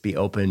 let's just be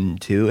open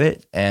to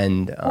it.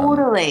 And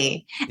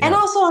totally. And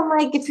also, I'm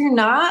like, if you're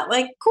not,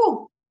 like,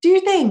 cool, do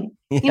your thing.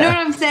 You know what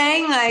I'm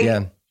saying?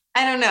 Like,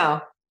 I don't know.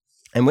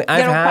 And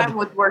I've had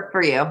would work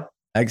for you.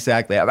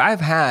 Exactly.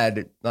 I've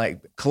had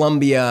like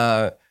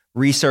Columbia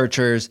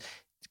researchers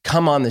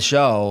come on the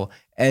show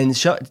and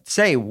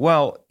say,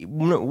 well,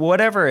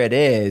 whatever it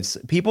is,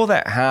 people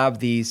that have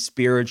these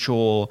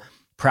spiritual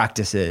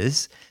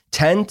practices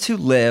tend to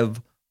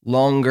live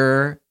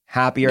longer,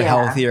 happier,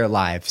 healthier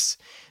lives.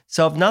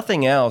 So if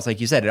nothing else, like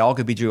you said, it all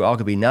could be true, all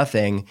could be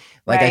nothing.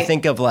 Like I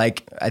think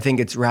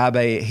it's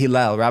Rabbi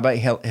Hillel. Rabbi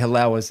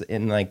Hillel was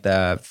in like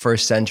the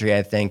 1st century,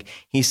 I think.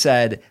 He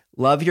said,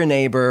 love your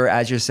neighbor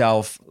as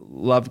yourself,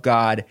 love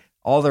God.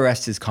 All the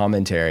rest is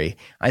commentary.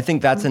 I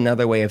think that's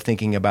another way of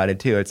thinking about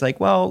it too. It's like,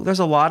 well, there's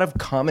a lot of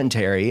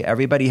commentary.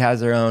 Everybody has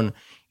their own,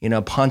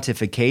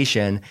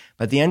 pontification.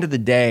 But at the end of the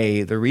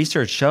day, the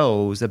research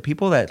shows that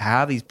people that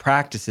have these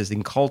practices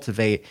and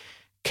cultivate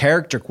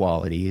character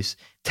qualities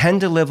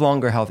tend to live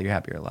longer, healthier,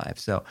 happier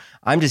lives. So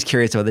I'm just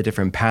curious about the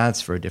different paths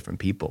for different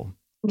people.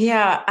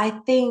 Yeah, I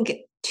think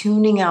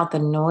tuning out the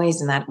noise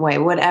in that way,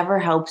 whatever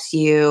helps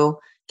you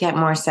get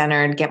more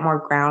centered, get more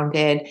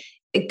grounded,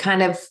 it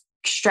kind of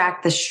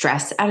extract the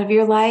stress out of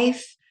your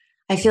life.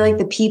 I feel like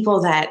the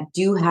people that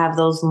do have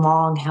those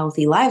long,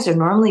 healthy lives are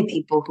normally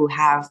people who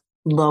have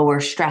lower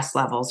stress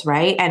levels,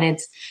 right? And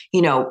it's,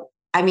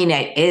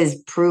 it is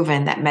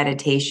proven that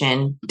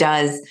meditation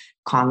does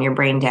calm your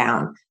brain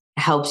down,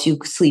 helps you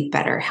sleep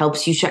better,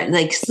 helps you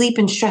like sleep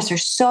and stress are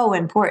so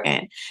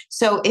important.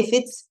 So if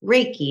it's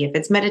Reiki, if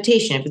it's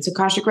meditation, if it's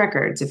Akashic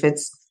Records, if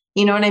it's,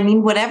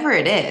 whatever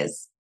it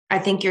is, I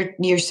think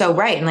you're so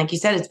right. And like you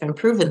said, it's been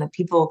proven that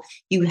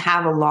you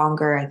have a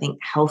longer, I think,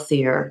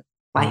 healthier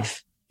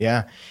life.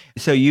 Yeah.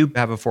 So you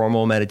have a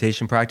formal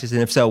meditation practice.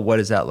 And if so, what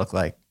does that look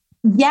like?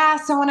 Yeah.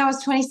 So when I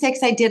was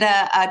 26, I did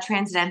a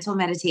transcendental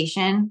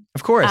meditation.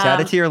 Of course.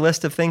 Add it to your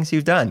list of things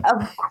you've done.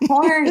 Of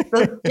course.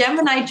 The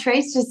Gemini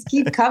traits just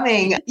keep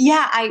coming.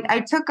 Yeah.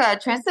 I took a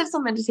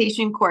transcendental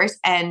meditation course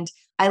and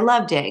I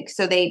loved it.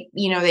 So they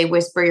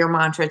whisper your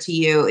mantra to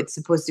you. It's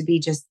supposed to be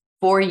just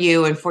for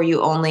you and for you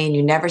only, and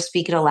you never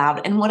speak it aloud.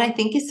 And what I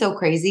think is so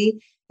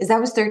crazy is that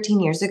was 13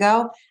 years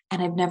ago,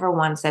 and I've never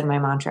once said my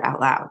mantra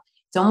out loud.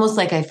 It's almost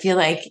like I feel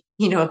like,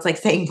 it's like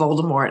saying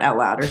Voldemort out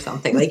loud or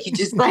something. Like you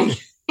just like,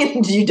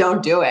 you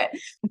don't do it.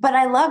 But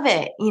I love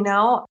it.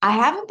 I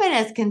haven't been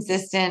as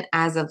consistent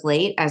as of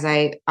late as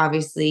I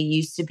obviously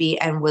used to be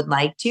and would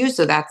like to.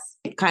 So that's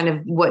kind of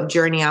what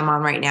journey I'm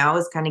on right now,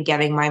 is kind of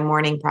getting my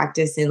morning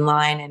practice in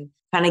line and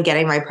kind of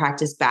getting my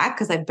practice back,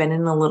 because I've been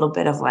in a little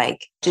bit of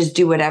like, just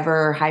do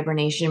whatever,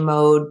 hibernation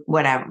mode,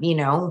 whatever,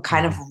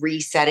 kind of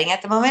resetting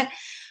at the moment.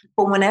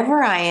 But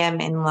whenever I am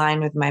in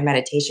line with my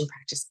meditation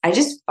practice, I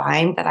just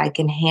find that I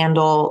can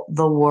handle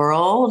the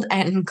world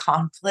and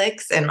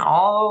conflicts and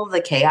all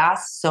the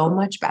chaos so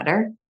much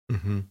better.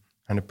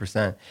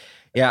 100%.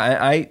 Yeah,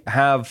 I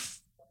have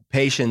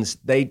patients,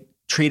 they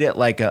treat it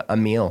like a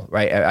meal,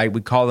 right? I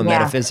would call them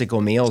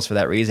metaphysical meals for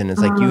that reason. It's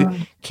like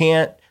you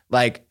can't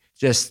like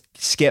just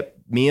skip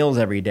meals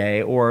every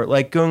day, or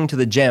like going to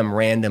the gym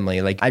randomly.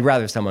 Like I'd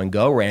rather someone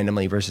go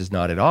randomly versus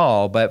not at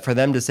all. But for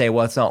them to say,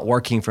 well, it's not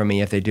working for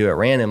me if they do it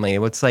randomly,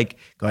 it's like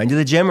going to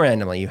the gym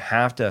randomly. You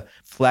have to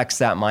flex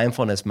that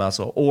mindfulness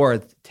muscle or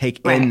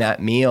take in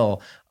that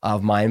meal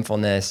of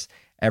mindfulness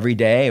every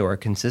day or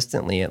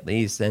consistently at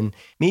least, and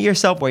meet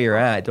yourself where you're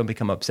at. Don't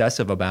become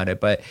obsessive about it.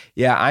 But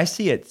yeah, I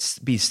see it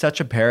be such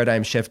a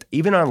paradigm shift,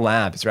 even on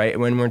labs, right?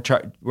 When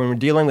we're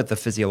dealing with the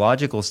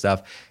physiological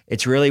stuff,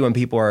 it's really when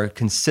people are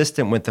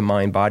consistent with the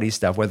mind-body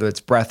stuff, whether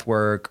it's breath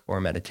work or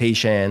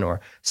meditation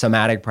or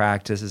somatic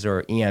practices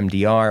or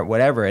EMDR,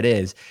 whatever it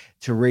is,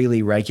 to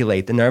really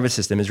regulate the nervous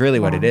system is really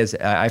what it is.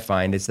 I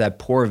find it's that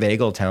poor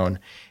vagal tone.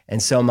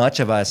 And so much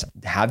of us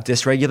have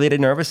dysregulated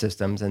nervous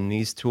systems, and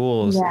these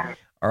tools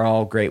are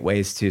all great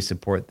ways to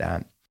support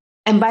that.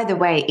 And by the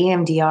way,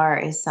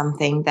 EMDR is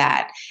something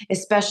that,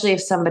 especially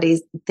if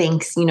somebody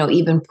thinks,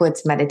 even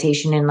puts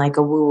meditation in like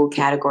a woo-woo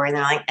category, and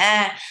they're like,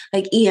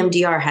 like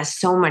EMDR has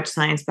so much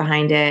science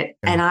behind it.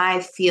 Yeah. And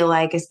I feel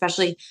like,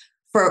 especially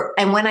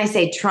and when I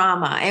say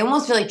trauma, I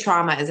almost feel like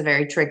trauma is a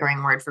very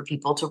triggering word for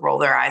people to roll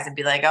their eyes and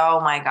be like,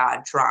 oh my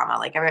God,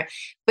 trauma.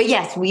 But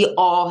yes, we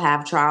all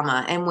have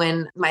trauma. And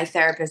when my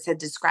therapist had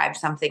described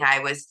something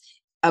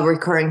a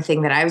recurring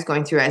thing that I was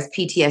going through as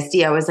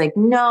PTSD, I was like,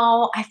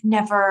 no, I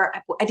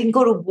didn't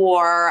go to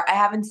war. I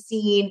haven't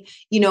seen,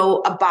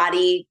 a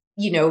body,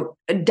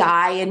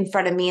 die in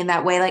front of me in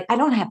that way. Like, I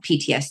don't have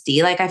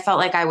PTSD. Like, I felt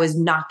like I was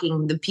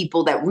knocking the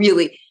people that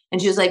really,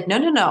 and she was like,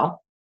 no,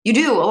 you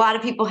do. A lot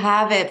of people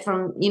have it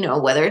from,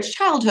 whether it's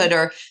childhood,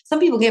 or some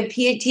people get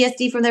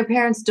PTSD from their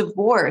parents'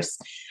 divorce,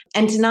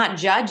 and to not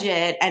judge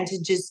it and to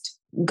just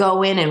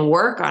go in and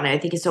work on it, I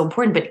think is so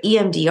important. But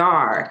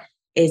EMDR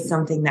is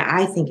something that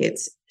I think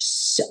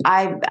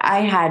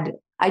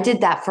I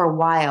did that for a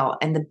while,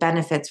 and the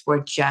benefits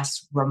were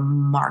just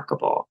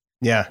remarkable.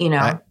 Yeah.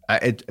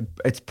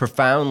 It's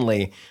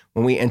profoundly,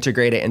 when we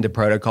integrate it into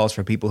protocols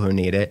for people who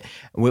need it,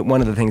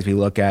 one of the things we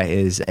look at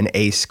is an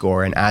ACE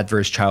score, an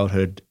adverse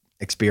childhood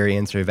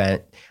experience or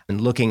event,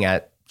 and looking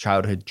at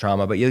childhood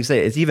trauma. But you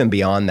say it's even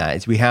beyond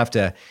that. We have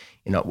to,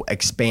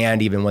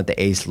 expand even what the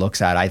ACE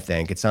looks at. I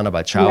think it's not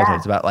about childhood.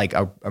 It's about like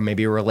or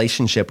maybe a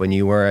relationship when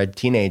you were a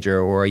teenager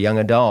or a young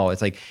adult.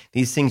 It's like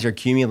these things are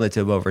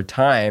cumulative over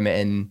time,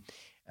 and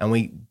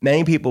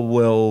many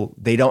people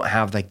they don't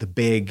have like the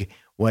big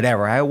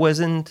whatever. I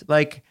wasn't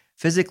like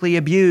physically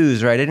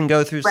abused, or I didn't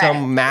go through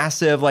some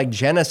massive like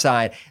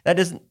genocide.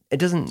 It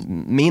doesn't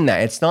mean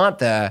that. It's not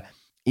the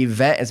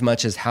event as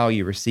much as how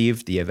you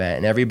received the event.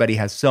 And everybody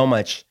has so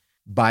much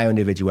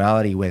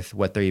bio-individuality with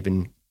what their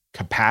even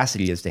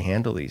capacity is to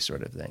handle these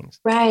sort of things.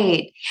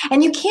 Right.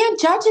 And you can't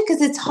judge it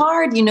because it's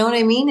hard. You know what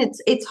I mean?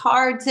 It's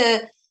hard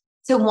to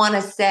want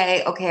to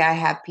say, okay, I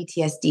have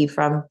PTSD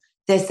from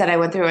this that I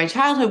went through in my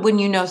childhood,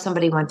 when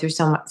somebody went through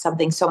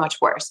something so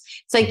much worse.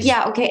 It's like,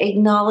 yeah, okay,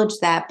 acknowledge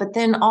that. But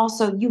then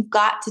also you've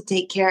got to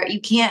take care.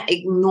 You can't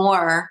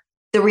ignore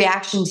the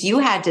reactions you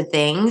had to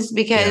things,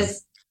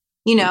 because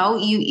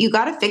you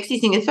got to fix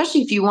these things,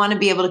 especially if you want to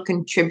be able to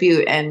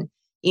contribute and,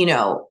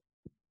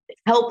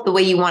 help the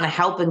way you want to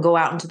help and go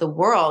out into the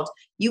world.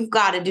 You've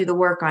got to do the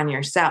work on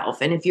yourself.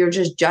 And if you're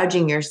just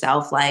judging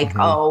yourself like,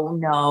 oh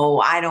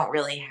no, I don't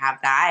really have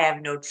that, I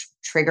have no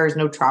triggers,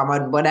 no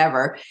trauma,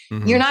 whatever,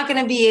 you're not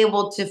going to be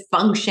able to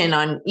function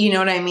on, you know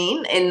what I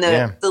mean? In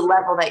the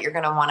level that you're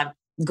going to want to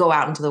go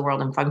out into the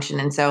world and function.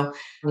 And so,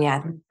 I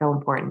think it's so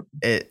important.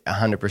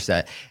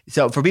 100%.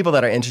 So for people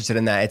that are interested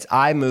in that, it's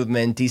eye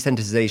movement,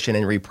 desensitization,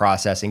 and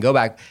reprocessing.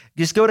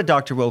 Just go to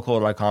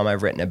drwillcole.com.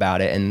 I've written about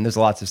it, and there's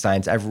lots of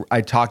science.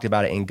 I talked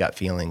about it in Gut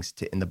Feelings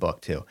in the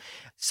book too.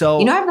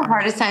 So I have the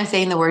hardest time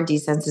saying the word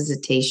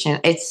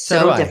desensitization. It's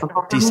so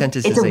difficult.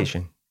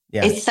 Desensitization.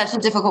 It's such a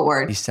difficult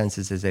word.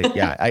 Desensitization.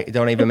 Yeah. I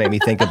don't even make me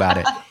think about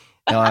it.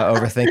 No, I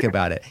overthink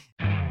about it.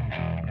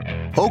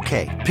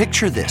 Okay,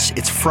 picture this.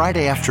 It's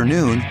Friday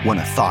afternoon when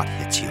a thought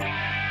hits you.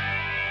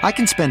 I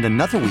can spend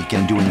another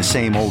weekend doing the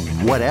same old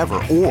whatever,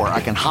 or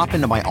I can hop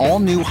into my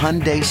all-new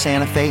Hyundai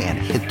Santa Fe and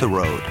hit the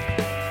road.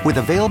 With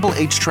available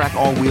H-Track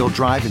all-wheel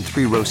drive and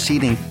 3-row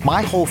seating,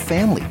 my whole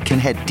family can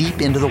head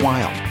deep into the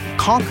wild.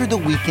 Conquer the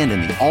weekend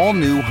in the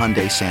all-new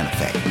Hyundai Santa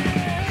Fe.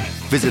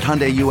 Visit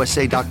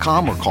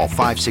HyundaiUSA.com or call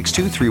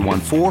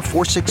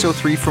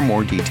 562-314-4603 for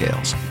more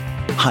details.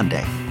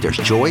 Hyundai, there's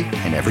joy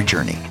in every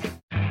journey.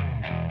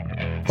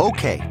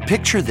 Okay,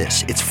 picture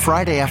this. It's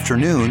Friday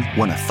afternoon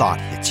when a thought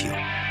hits you.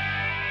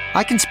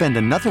 I can spend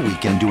another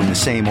weekend doing the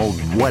same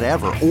old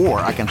whatever,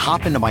 or I can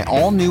hop into my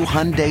all-new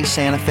Hyundai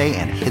Santa Fe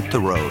and hit the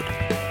road.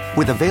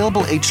 With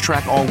available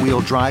H-Track all-wheel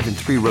drive and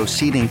 3-row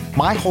seating,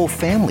 my whole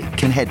family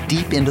can head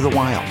deep into the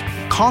wild.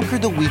 Conquer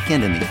the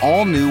weekend in the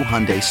all-new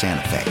Hyundai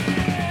Santa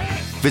Fe.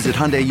 Visit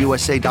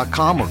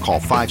HyundaiUSA.com or call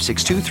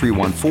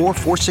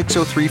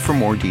 562-314-4603 for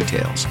more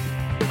details.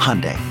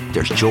 Hyundai,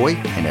 there's joy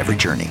in every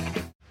journey.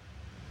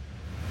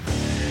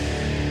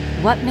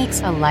 What makes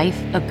a life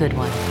a good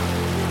one?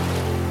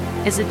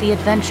 Is it the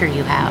adventure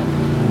you have?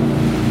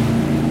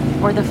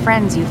 Or the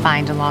friends you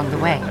find along the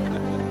way?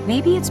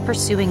 Maybe it's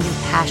pursuing your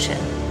passion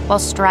while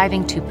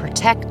striving to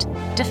protect,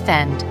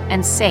 defend,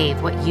 and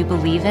save what you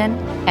believe in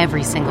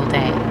every single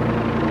day.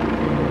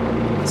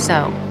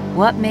 So,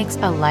 what makes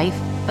a life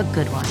a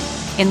good one?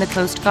 In the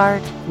Coast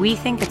Guard, we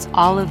think it's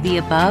all of the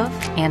above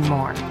and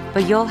more,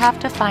 but you'll have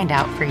to find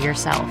out for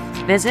yourself.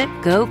 Visit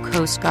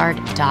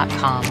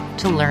gocoastguard.com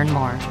to learn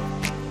more.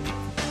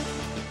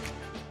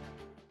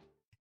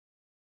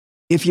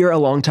 If you're a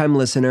longtime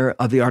listener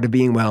of The Art of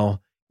Being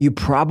Well, you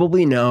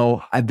probably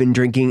know I've been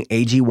drinking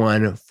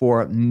AG1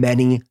 for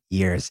many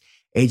years.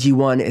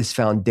 AG1 is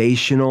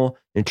foundational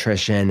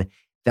nutrition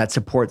that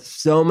supports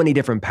so many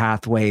different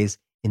pathways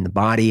in the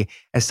body.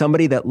 As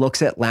somebody that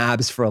looks at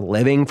labs for a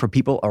living for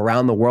people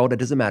around the world, it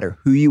doesn't matter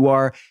who you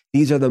are.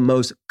 These are the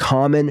most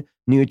common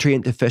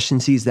nutrient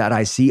deficiencies that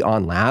I see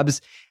on labs.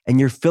 And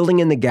you're filling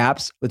in the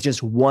gaps with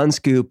just one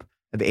scoop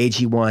of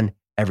AG1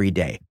 every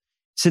day.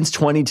 Since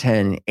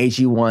 2010,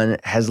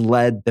 AG1 has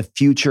led the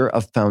future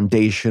of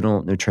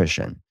foundational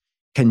nutrition,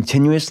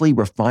 continuously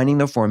refining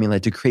the formula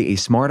to create a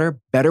smarter,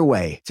 better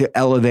way to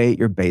elevate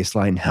your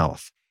baseline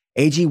health.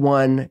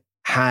 AG1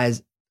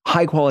 has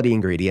high-quality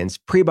ingredients,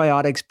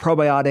 prebiotics,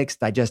 probiotics,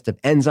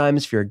 digestive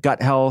enzymes for your gut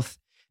health,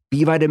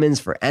 B vitamins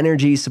for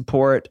energy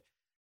support,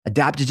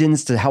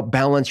 adaptogens to help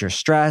balance your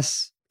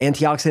stress,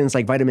 antioxidants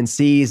like vitamin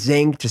C,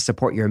 zinc to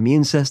support your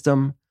immune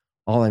system,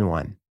 all in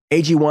one.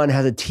 AG1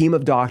 has a team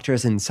of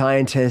doctors and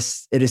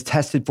scientists. It is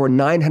tested for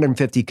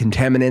 950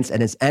 contaminants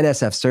and is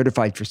NSF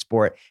certified for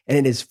sport, and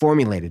it is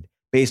formulated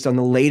based on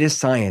the latest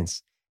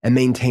science and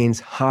maintains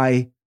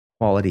high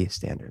quality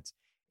standards.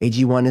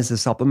 AG1 is the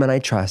supplement I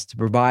trust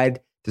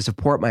to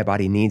support my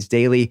body needs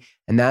daily,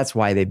 and that's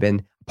why they've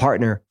been a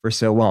partner for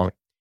so long.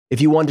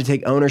 If you want to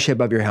take ownership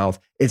of your health,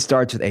 it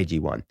starts with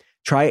AG1.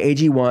 Try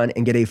AG1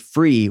 and get a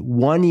free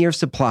 1-year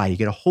supply. You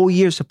get a whole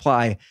year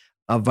supply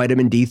of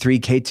vitamin D3,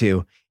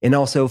 K2, and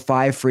also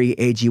 5 free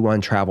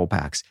AG1 travel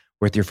packs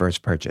with your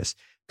first purchase.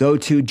 Go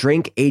to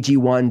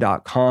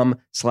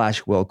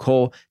drinkag1.com/Will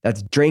Cole.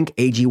 That's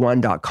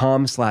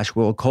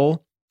drinkag1.com/Will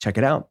Cole. Check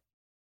it out.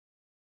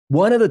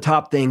 One of the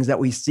top things that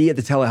we see at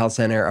the Telehealth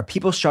Center are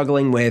people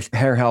struggling with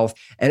hair health,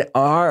 and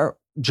our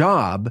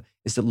job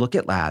is to look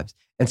at labs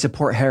and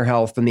support hair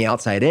health from the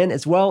outside in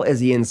as well as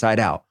the inside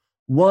out.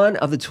 One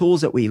of the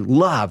tools that we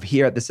love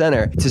here at the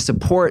center to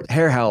support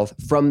hair health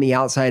from the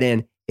outside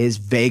in is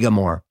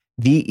Vegamour.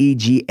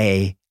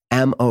 Vegamour.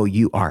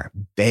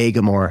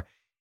 Vegamour.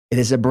 It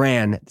is a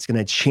brand that's going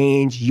to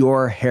change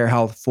your hair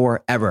health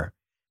forever.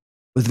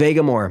 With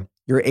Vegamour,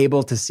 you're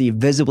able to see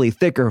visibly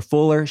thicker,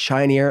 fuller,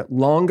 shinier,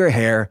 longer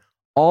hair,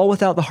 all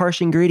without the harsh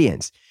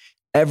ingredients.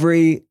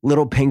 Every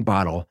little pink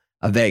bottle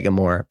of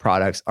Vegamour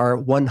products are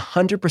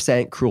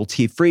 100%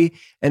 cruelty-free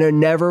and are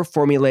never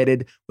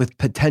formulated with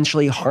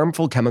potentially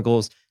harmful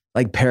chemicals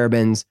like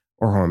parabens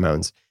or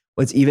hormones.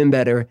 What's even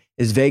better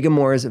is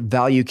Vegamour's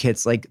value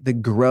kits like the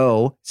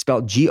Grow,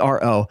 spelled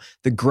G-R-O,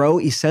 the Grow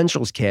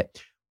Essentials Kit,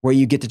 where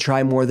you get to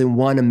try more than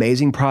one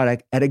amazing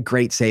product at a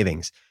great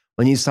savings.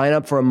 When you sign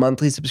up for a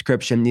monthly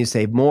subscription, you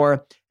save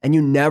more and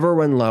you never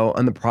run low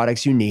on the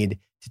products you need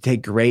to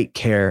take great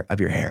care of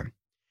your hair.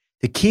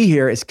 The key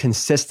here is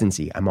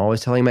consistency. I'm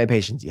always telling my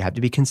patients, you have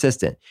to be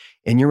consistent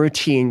in your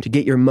routine to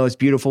get your most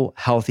beautiful,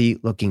 healthy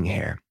looking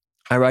hair.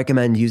 I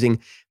recommend using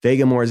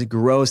Vegamour's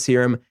Grow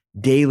Serum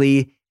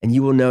daily, and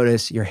you will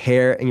notice your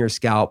hair and your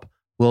scalp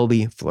will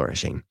be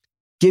flourishing.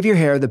 Give your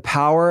hair the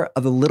power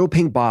of the little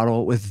pink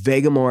bottle with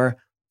Vegamour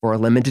for a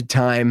limited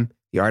time.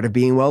 The Art of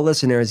Being Well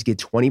listeners get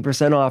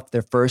 20% off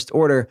their first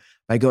order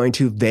by going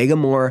to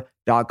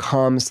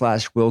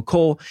vegamour.com/Will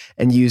Cole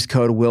and use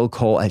code Will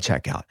Cole at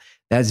checkout.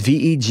 That's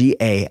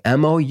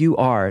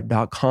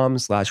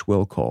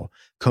vegamour.com/Will Cole.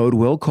 Code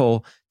Will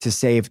Cole to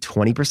save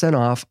 20%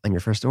 off on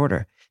your first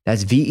order.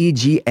 That's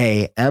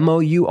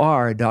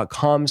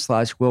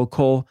vegamour.com/Will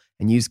Cole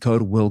and use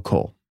code Will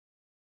Cole.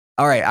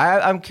 All right,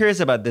 I'm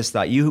curious about this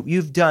thought.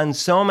 You've done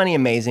so many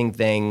amazing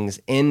things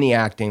in the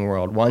acting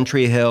world. One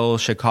Tree Hill,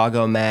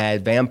 Chicago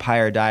Med,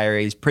 Vampire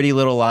Diaries, Pretty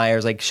Little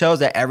Liars, like shows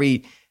that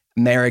every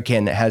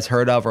American has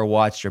heard of or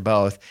watched or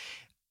both.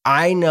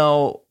 I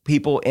know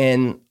people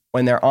when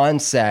they're on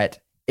set,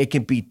 it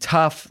can be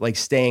tough, like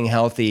staying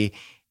healthy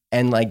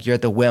and like you're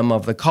at the whim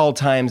of the call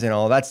times and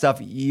all that stuff.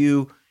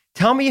 You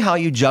tell me how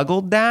you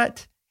juggled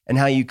that and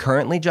how you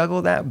currently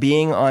juggle that,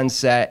 being on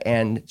set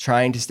and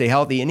trying to stay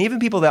healthy. And even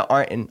people that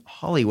aren't in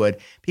Hollywood,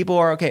 people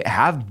are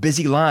have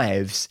busy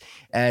lives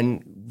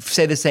and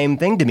say the same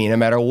thing to me no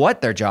matter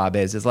what their job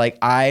is. It's like,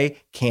 I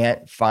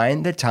can't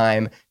find the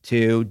time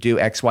to do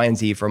X, Y, and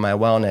Z for my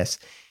wellness.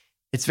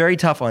 It's very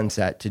tough on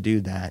set to do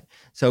that.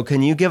 So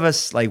can you give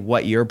us like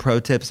what your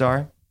pro tips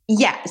are?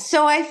 Yeah.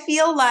 So I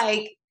feel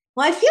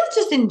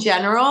just in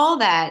general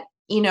that,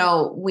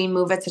 we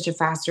move at such a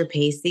faster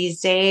pace these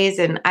days.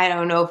 And I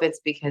don't know if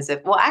it's because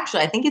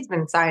actually, I think it's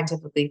been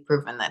scientifically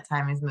proven that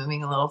time is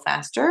moving a little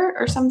faster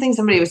or something.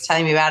 Somebody was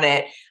telling me about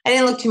it. I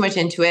didn't look too much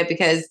into it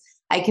because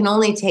I can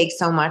only take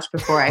so much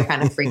before I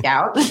kind of freak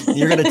out.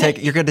 You're gonna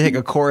take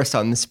a course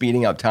on the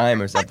speeding up time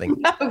or something.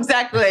 No,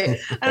 exactly.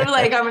 I'm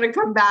gonna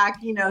come back,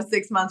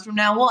 6 months from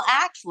now. Well,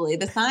 actually,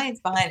 the science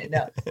behind it,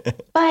 no.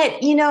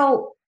 But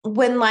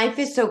when life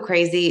is so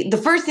crazy, the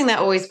first thing that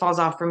always falls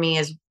off for me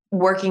is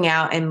working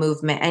out and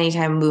movement,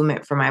 anytime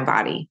movement for my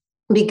body.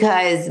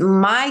 because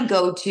my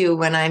go-to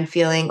when I'm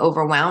feeling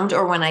overwhelmed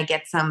or when I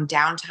get some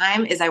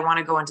downtime is I want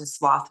to go into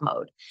sloth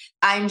mode.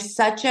 I'm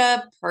such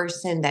a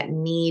person that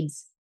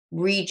needs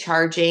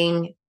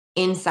recharging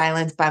in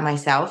silence by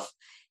myself.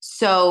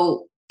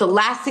 So the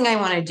last thing I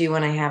want to do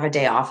when I have a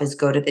day off is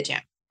go to the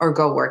gym or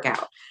go work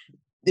out.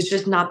 It's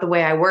just not the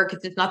way I work.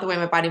 It's just not the way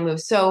my body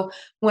moves. So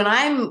when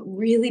I'm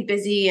really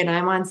busy and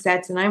I'm on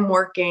sets and I'm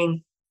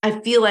working, I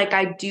feel like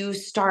I do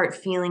start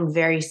feeling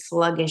very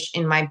sluggish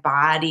in my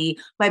body.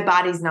 My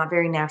body's not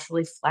very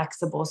naturally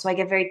flexible. So I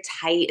get very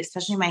tight,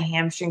 especially my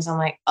hamstrings. I'm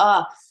like,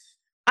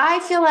 I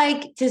feel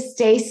like to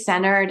stay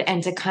centered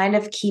and to kind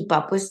of keep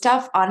up with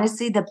stuff,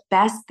 honestly, the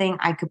best thing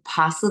I could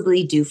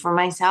possibly do for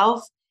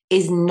myself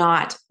is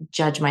not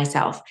judge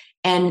myself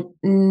and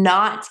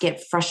not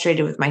get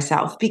frustrated with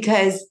myself,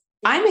 because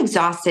I'm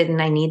exhausted and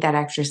I need that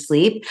extra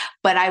sleep,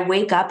 but I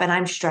wake up and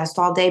I'm stressed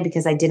all day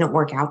because I didn't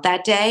work out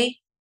that day.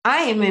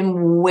 I am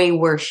in way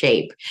worse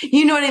shape.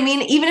 You know what I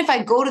mean? Even if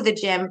I go to the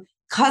gym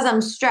because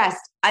I'm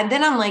stressed,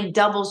 then I'm like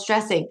double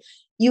stressing.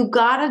 You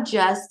gotta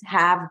just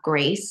have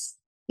grace.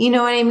 You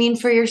know what I mean?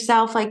 For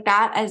yourself, like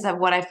that is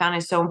what I found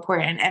is so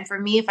important. And for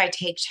me, if I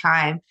take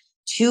time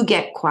to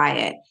get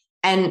quiet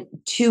and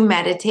to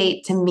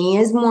meditate, to me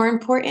is more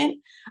important.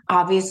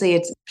 Obviously,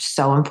 it's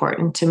so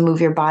important to move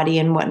your body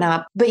and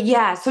whatnot. But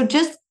yeah, so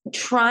just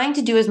trying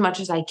to do as much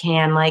as I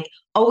can, like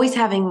always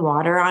having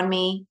water on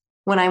me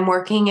when I'm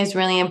working is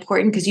really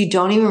important, because you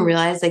don't even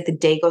realize like the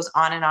day goes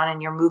on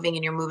and you're moving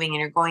and you're moving and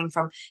you're going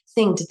from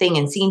thing to thing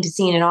and scene to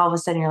scene. And all of a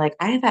sudden you're like,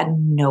 I have had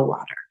no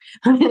water.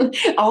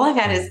 All I've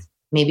had is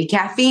maybe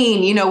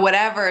caffeine,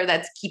 whatever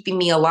that's keeping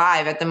me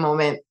alive at the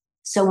moment.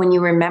 So when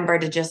you remember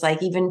to just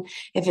like, even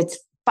if it's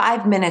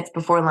 5 minutes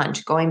before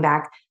lunch, going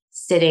back,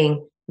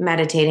 sitting,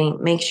 meditating,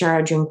 make sure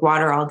I drink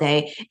water all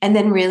day, and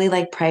then really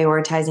like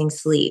prioritizing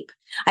sleep.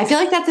 I feel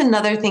like that's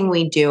another thing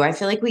we do. I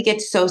feel like we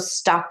get so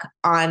stuck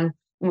on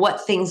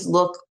what things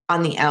look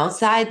on the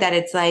outside that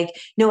it's like,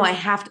 no,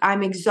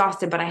 I'm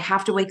exhausted, but I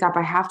have to wake up.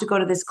 I have to go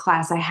to this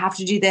class. I have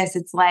to do this.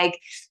 It's like,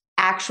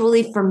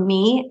 actually, for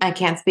me, I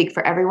can't speak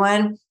for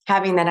everyone,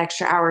 having that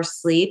extra hour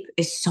sleep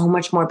is so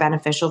much more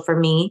beneficial for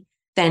me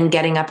than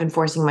getting up and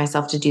forcing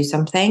myself to do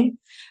something.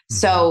 Mm-hmm.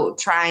 So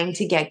trying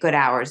to get good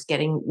hours,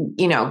 going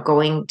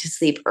to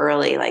sleep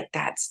early, like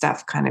that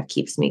stuff kind of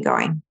keeps me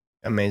going.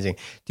 Amazing.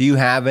 Do you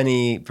have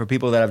for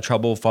people that have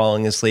trouble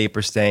falling asleep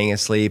or staying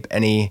asleep,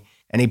 any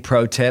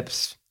pro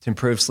tips to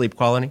improve sleep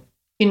quality?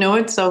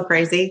 It's so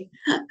crazy.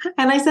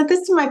 And I said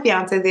this to my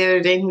fiance the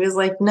other day and he was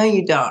like, no,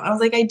 you don't. I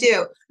was like, I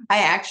do. I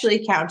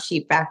actually count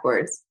sheep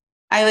backwards.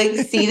 I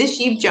like see the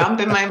sheep jump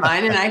in my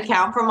mind and I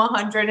count from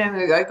 100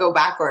 and I go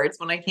backwards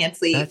when I can't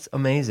sleep. That's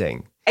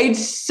amazing.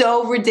 It's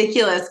so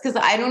ridiculous because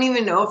I don't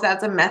even know if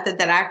that's a method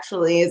that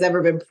actually has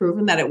ever been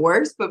proven that it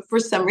works. But for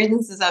some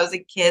reason, since I was a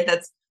kid,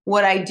 that's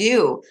what I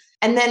do.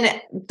 And then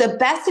the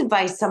best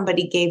advice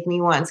somebody gave me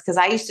once, because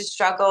I used to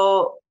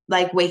struggle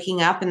like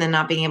waking up and then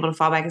not being able to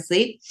fall back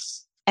asleep.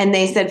 And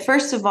they said,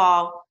 first of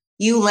all,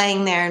 you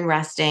laying there and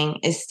resting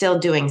is still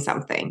doing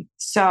something.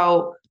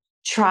 So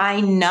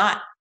try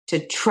not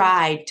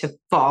to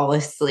fall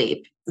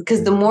asleep,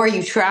 because the more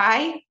you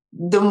try,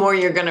 the more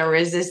you're going to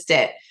resist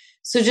it.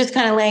 So just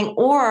kind of laying,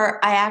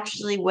 or I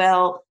actually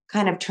will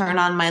kind of turn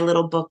on my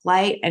little book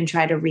light and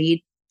try to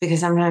read, because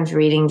sometimes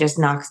reading just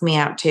knocks me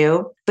out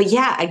too. But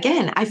yeah,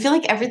 again, I feel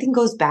like everything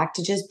goes back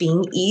to just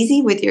being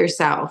easy with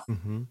yourself.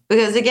 Mm-hmm.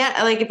 Because again,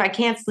 like if I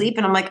can't sleep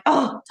and I'm like,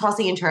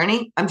 tossing and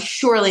turning, I'm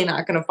surely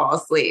not going to fall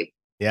asleep.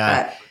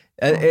 Yeah.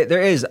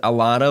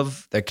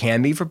 There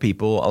can be for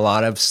people a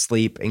lot of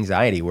sleep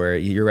anxiety where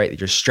you're right,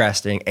 you're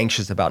stressed and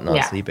anxious about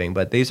not sleeping.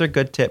 But these are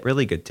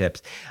really good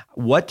tips.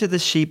 What do the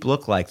sheep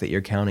look like that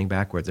you're counting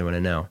backwards? I want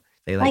to know.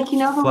 They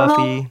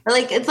fluffy.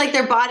 It's like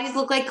their bodies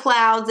look like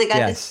clouds. They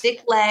got the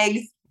thick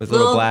legs. With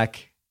little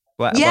black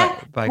black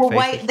faces.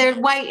 White. There's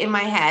white in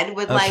my head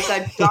with like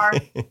a dark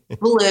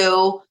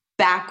blue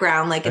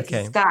background, like it's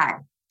the sky.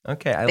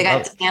 Okay. They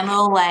got tan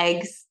little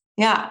legs.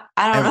 Yeah.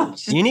 I don't know.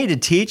 You need to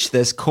teach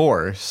this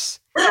course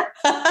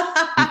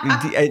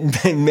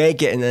and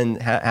make it and then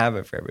have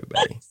it for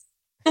everybody.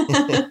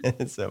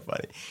 It's so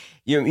funny.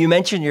 You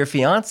mentioned your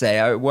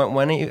fiance.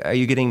 When are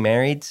you getting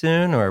married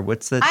soon, or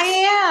what's the?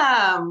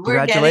 I am.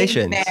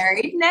 Congratulations. We're getting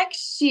married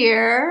next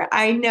year.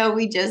 I know.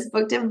 We just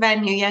booked a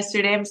venue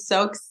yesterday. I'm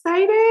so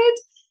excited.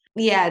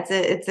 Yeah,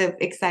 it's an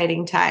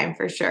exciting time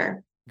for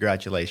sure.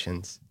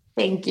 Congratulations.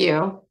 Thank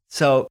you.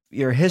 So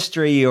your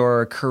history,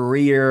 your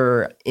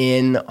career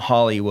in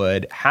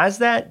Hollywood, has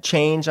that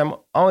changed? I'm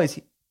always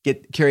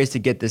curious to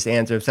get this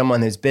answer of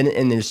someone who's been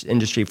in this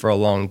industry for a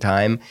long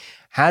time.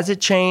 Has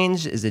it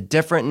changed? Is it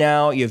different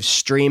now? You have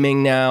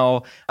streaming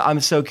now.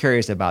 I'm so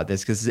curious about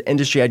this because the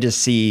industry I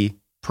just see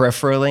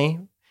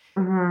peripherally,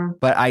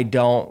 but I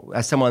don't,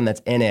 as someone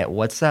that's in it,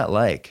 what's that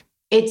like?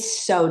 It's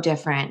so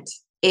different.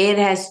 It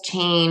has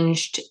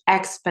changed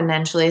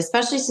exponentially,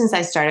 especially since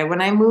I started.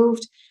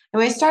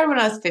 I started when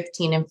I was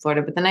 15 in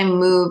Florida, but then I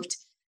moved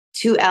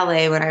to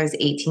LA when I was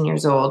 18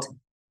 years old.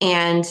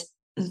 And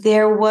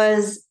there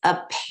was a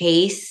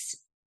pace,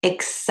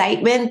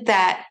 excitement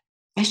that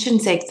I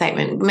shouldn't say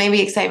excitement,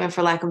 maybe excitement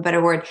for lack of a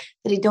better word,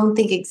 that I don't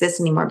think exists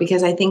anymore,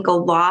 because I think a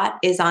lot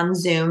is on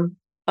Zoom.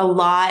 A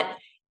lot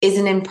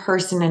isn't in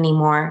person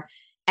anymore.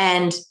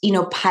 And,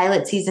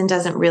 pilot season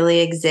doesn't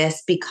really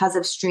exist because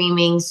of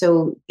streaming.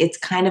 So it's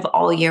kind of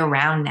all year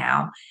round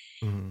now.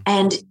 Mm-hmm.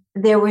 And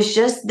there was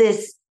just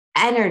this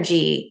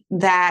energy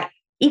that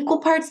equal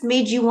parts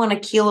made you want to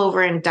keel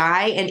over and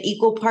die, and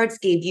equal parts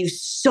gave you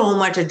so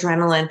much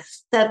adrenaline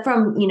that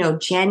from,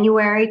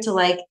 January to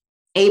like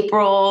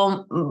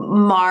April,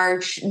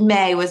 March,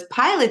 May was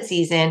pilot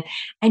season.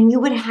 And you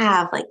would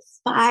have like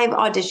 5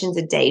 auditions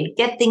a day to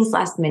get things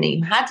last minute.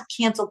 You had to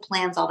cancel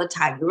plans all the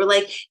time. You were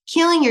like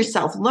killing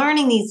yourself,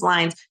 learning these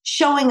lines,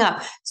 showing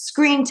up,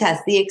 screen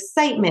tests, the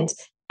excitement.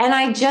 And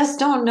I just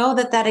don't know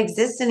that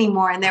exists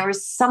anymore. And there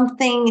was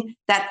something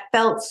that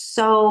felt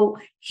so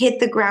hit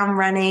the ground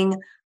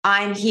running.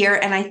 I'm here.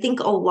 And I think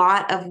a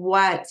lot of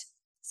what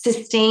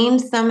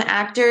sustained some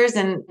actors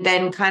and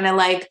then kind of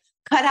like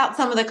cut out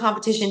some of the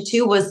competition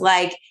too was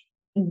like,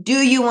 do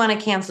you want to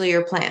cancel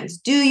your plans?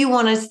 Do you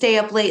want to stay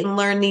up late and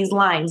learn these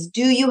lines?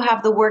 Do you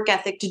have the work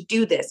ethic to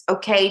do this?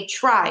 Okay,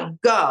 try,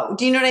 go.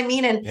 Do you know what I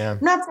mean? And I'm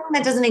not saying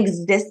that doesn't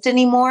exist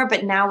anymore,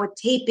 but now with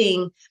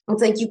taping,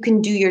 it's like you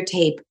can do your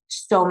tape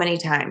so many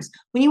times.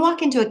 When you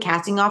walk into a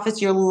casting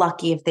office, you're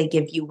lucky if they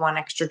give you one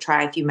extra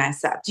try if you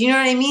mess up. Do you know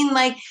what I mean?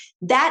 Like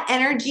that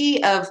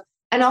energy of,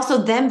 and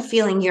also them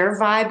feeling your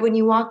vibe when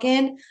you walk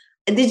in,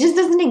 it just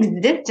doesn't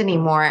exist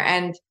anymore.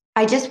 And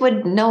I just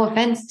would, no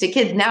offense to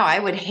kids now, I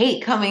would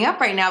hate coming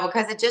up right now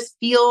because it just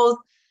feels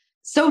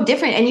so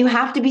different. And you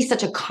have to be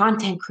such a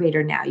content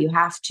creator now. You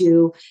have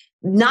to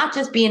not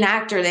just be an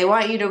actor. They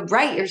want you to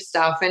write your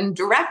stuff and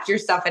direct your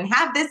stuff and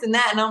have this and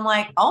that. And I'm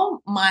like, oh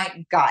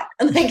my God,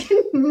 like,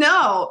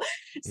 no.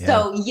 Yeah.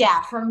 So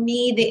yeah, for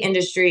me, the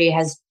industry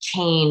has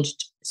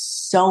changed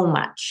so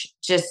much,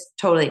 just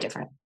totally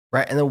different.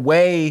 Right. And the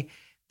way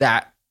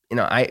that,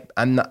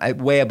 I'm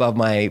way above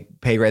my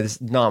pay grade. This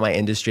is not my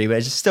industry, but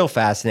it just still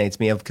fascinates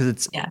me because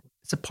it's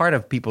a part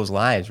of people's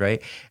lives,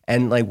 right?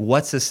 And like,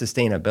 what's the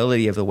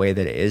sustainability of the way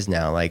that it is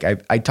now? Like,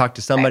 I talked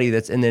to somebody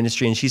that's in the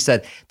industry, and she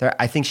said,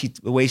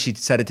 the way she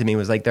said it to me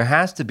was like, there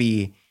has to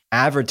be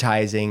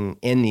advertising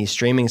in these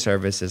streaming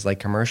services, like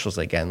commercials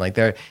again. Like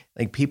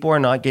people are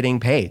not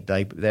getting paid.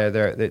 Like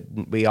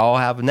we all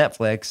have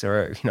Netflix,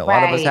 or a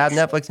lot of us have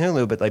Netflix and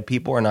Hulu, but like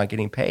people are not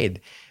getting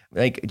paid.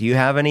 Like, do you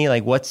have any,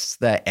 like, what's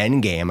the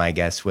end game, I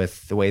guess,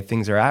 with the way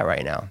things are at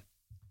right now?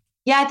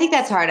 Yeah, I think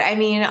that's hard. I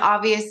mean,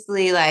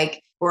 obviously,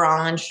 like, we're all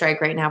on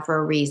strike right now for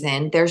a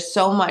reason. There's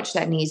so much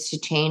that needs to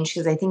change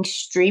because I think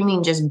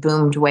streaming just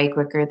boomed way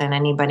quicker than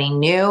anybody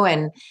knew.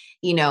 And,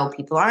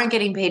 people aren't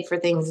getting paid for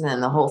things. And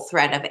then the whole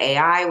threat of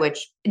AI,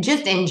 which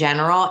just in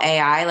general,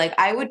 AI, like,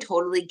 I would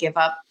totally give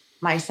up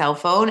my cell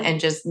phone and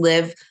just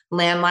live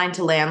landline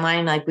to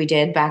landline like we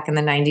did back in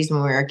the 90s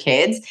when we were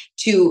kids,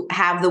 to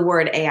have the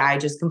word AI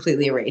just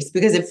completely erased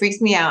because it freaks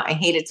me out. I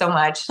hate it so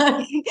much.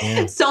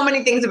 So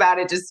many things about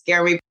it just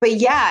scare me. But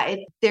yeah,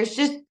 there's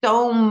just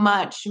so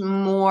much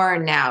more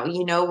now,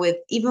 with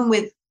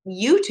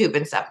YouTube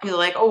and stuff. People are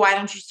like, oh, why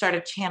don't you start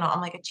a channel?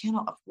 I'm like, a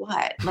channel of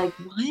what? Like,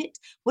 what?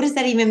 What does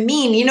that even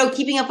mean?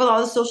 Keeping up with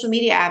all the social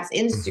media apps,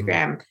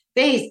 Instagram,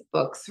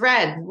 Facebook,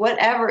 Threads,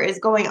 whatever is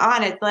going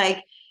on. It's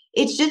like,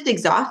 it's just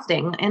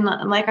exhausting. And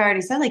like I already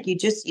said, like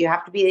you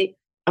have to be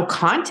a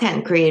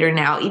content creator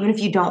now, even if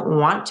you don't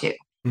want to.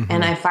 Mm-hmm.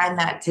 And I find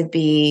that to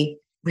be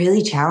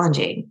really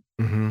challenging.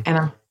 Mm-hmm. And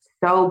I'm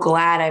so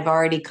glad I've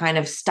already kind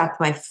of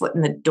stuck my foot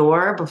in the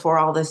door before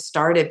all this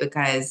started,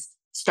 because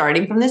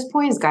starting from this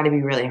point has got to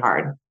be really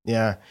hard.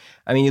 Yeah.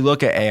 I mean, you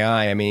look at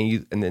AI,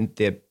 and then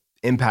the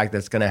impact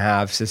that's going to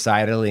have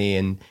societally,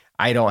 and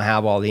I don't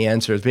have all the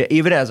answers, but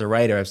even as a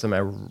writer, I've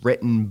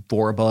written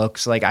 4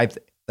 books, like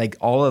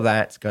all of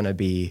that's going to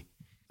be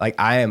like,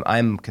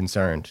 I'm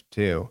concerned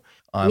too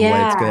on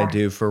what it's going to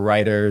do for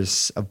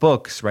writers of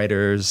books,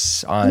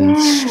 writers on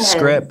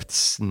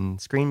scripts and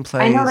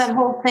screenplays. I know that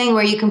whole thing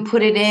where you can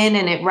put it in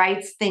and it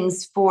writes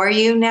things for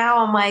you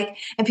now. I'm like,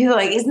 and people are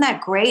like, isn't that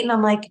great? And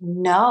I'm like,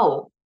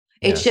 no,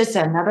 it's just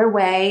another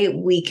way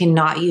we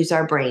cannot use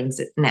our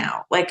brains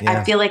now. Like,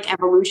 I feel like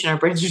evolution, our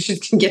brains are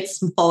just going to get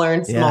smaller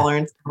and smaller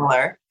and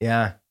smaller.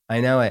 Yeah. I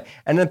know it.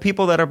 And the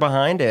people that are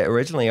behind it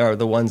originally are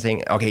the ones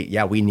saying, okay,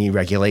 yeah, we need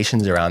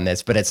regulations around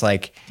this, but it's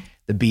like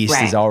the beast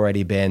has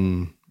already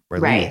been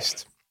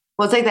released.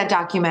 Well, it's like that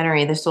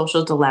documentary, The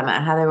Social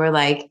Dilemma, how they were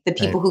like, the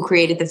people who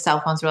created the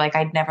cell phones were like,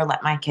 I'd never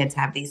let my kids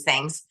have these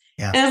things.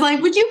 Yeah. And it's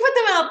like, would you put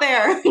them out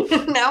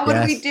there? Now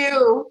what do we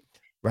do?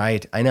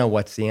 Right. I know.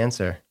 What's the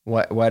answer?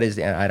 What is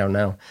the, I don't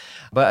know.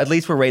 But at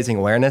least we're raising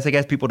awareness, I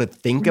guess, people to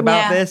think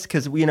about this,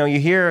 because, you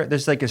hear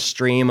there's like a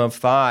stream of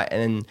thought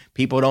and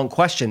people don't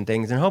question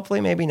things. And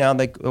hopefully maybe now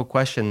they'll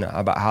question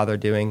about how they're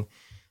doing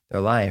their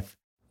life.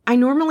 I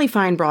normally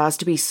find bras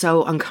to be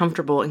so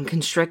uncomfortable and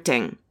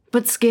constricting,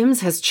 but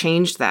Skims has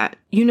changed that.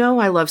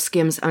 I love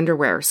Skims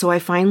underwear, so I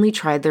finally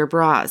tried their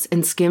bras,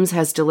 and Skims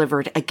has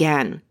delivered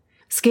again.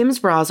 Skims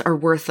bras are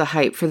worth the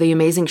hype for the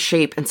amazing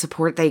shape and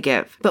support they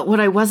give. But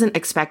what I wasn't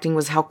expecting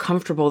was how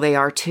comfortable they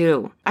are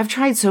too. I've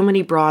tried so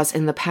many bras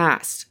in the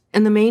past,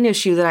 and the main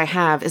issue that I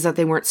have is that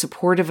they weren't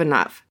supportive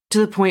enough, to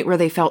the point where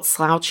they felt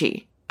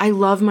slouchy. I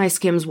love my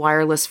Skims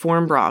wireless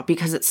form bra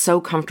because it's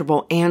so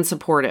comfortable and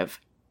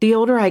supportive. The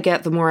older I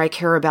get, the more I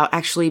care about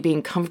actually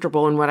being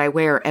comfortable in what I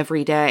wear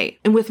every day.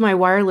 And with my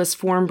wireless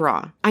form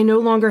bra, I no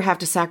longer have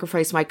to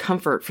sacrifice my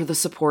comfort for the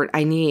support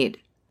I need.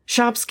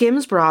 Shop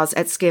Skims bras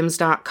at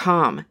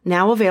skims.com,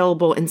 now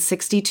available in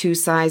 62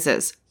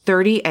 sizes,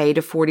 30A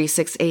to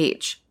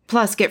 46H.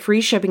 Plus, get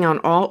free shipping on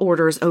all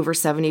orders over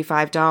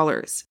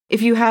 $75.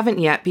 If you haven't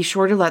yet, be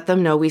sure to let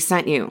them know we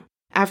sent you.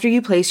 After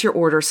you place your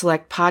order,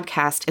 select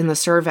podcast in the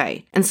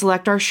survey and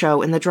select our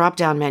show in the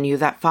drop-down menu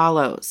that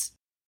follows.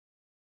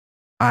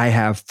 I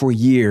have for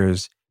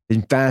years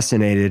been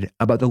fascinated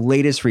about the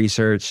latest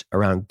research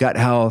around gut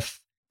health,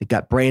 the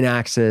gut-brain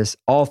axis,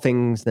 all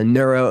things the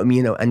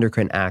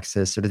neuroimmunoendocrine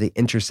axis, sort of the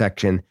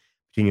intersection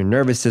between your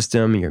nervous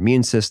system, your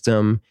immune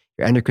system,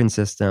 your endocrine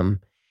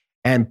system.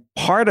 And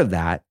part of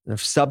that, the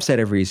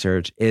subset of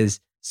research, is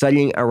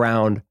studying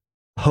around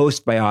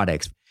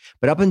postbiotics.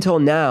 But up until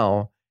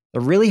now,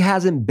 there really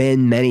hasn't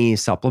been many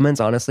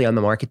supplements, honestly, on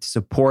the market to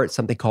support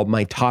something called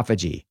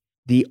mitophagy,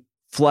 the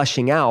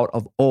flushing out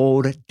of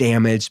old,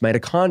 damaged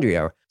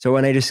mitochondria. So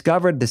when I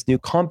discovered this new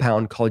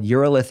compound called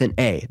urolithin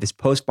A, this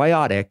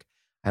postbiotic,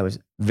 I was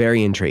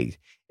very intrigued.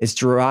 It's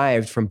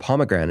derived from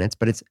pomegranates,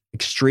 but it's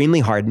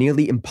extremely hard,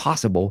 nearly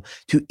impossible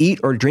to eat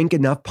or drink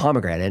enough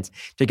pomegranates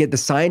to get the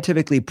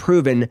scientifically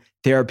proven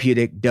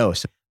therapeutic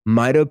dose.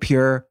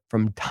 MitoPure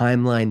from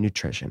Timeline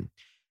Nutrition.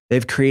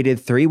 They've created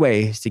 3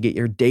 ways to get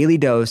your daily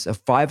dose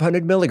of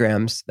 500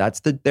 milligrams,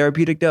 that's the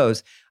therapeutic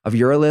dose, of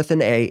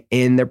urolithin A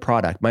in their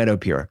product,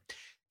 MitoPure.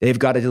 They've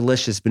got a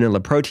delicious vanilla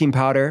protein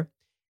powder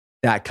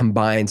that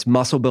combines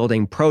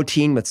muscle-building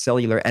protein with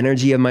cellular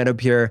energy of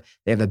MitoPure.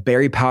 They have a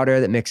berry powder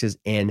that mixes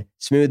in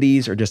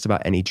smoothies or just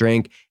about any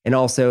drink. And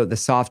also the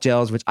soft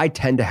gels, which I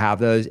tend to have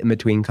those in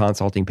between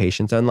consulting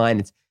patients online.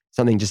 It's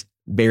something just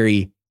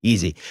very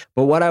easy.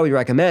 But what I would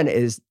recommend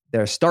is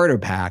their starter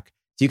pack.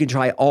 So you can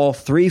try all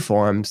 3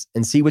 forms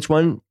and see which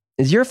one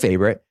is your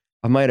favorite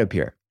of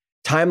MitoPure.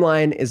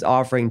 Timeline is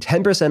offering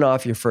 10%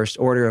 off your first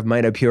order of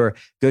MitoPure.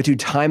 Go to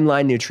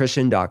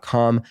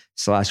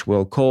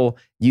timelinenutrition.com/WillCole.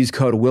 Use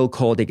code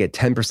WillCole to get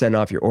 10%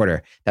 off your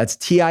order. That's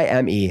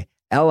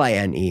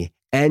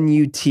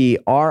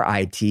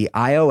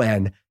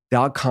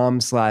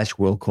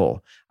timelinenutrition.com/WillCole.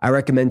 I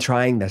recommend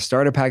trying the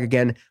starter pack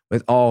again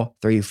with all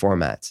 3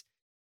 formats.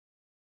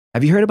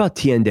 Have you heard about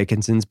T.N.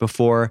 Dickinson's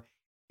before?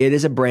 It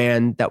is a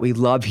brand that we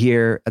love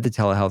here at the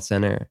Telehealth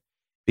Center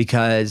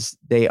because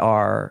they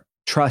are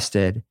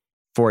trusted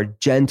for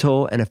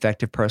gentle and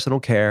effective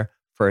personal care,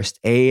 first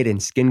aid, and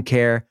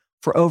skincare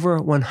for over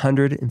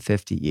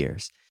 150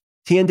 years.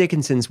 T.N.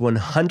 Dickinson's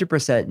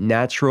 100%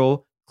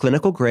 natural,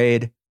 clinical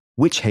grade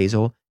witch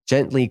hazel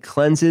gently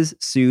cleanses,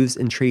 soothes,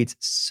 and treats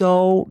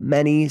so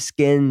many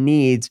skin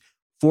needs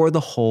for the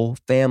whole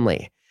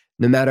family.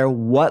 No matter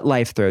what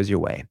life throws your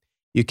way,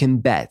 you can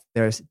bet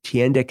there's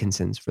T.N.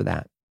 Dickinson's for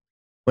that.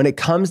 When it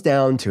comes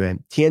down to it,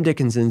 T.N.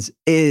 Dickinson's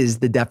is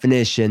the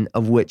definition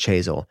of witch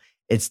hazel.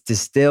 It's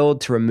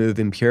distilled to remove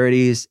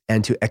impurities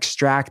and to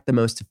extract the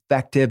most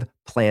effective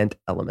plant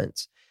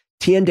elements.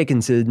 T.N.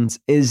 Dickinson's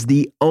is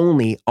the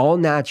only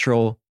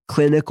all-natural,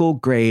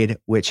 clinical-grade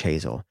witch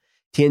hazel.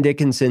 T.N.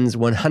 Dickinson's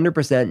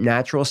 100%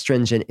 natural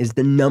astringent is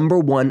the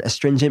 #1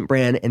 astringent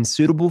brand and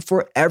suitable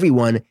for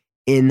everyone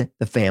in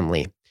the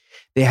family.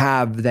 They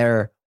have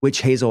their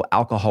witch hazel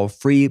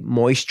alcohol-free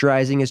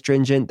moisturizing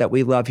astringent that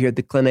we love here at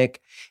the clinic.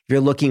 If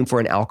you're looking for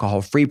an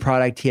alcohol-free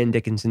product, T.N.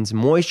 Dickinson's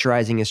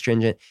moisturizing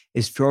astringent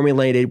is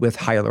formulated with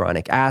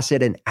hyaluronic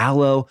acid and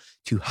aloe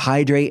to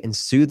hydrate and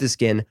soothe the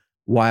skin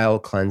while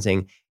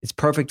cleansing. It's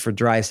perfect for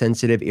dry,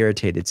 sensitive,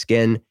 irritated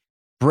skin.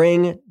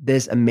 Bring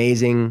this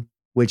amazing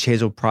witch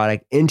hazel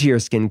product into your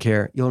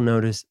skincare. You'll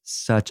notice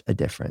such a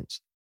difference.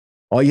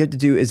 All you have to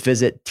do is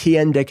visit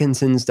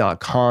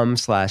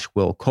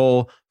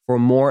tndickinsons.com/WillCole for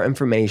more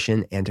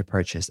information and to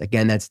purchase.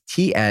 Again, that's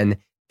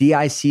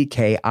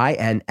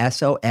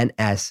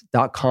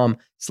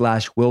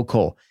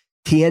tndickinsons.com/WillCole.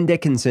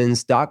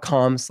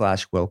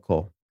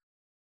 tndickinsons.com/WillCole.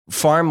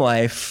 Farm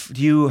life,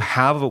 do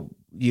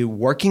you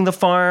working the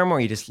farm or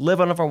you just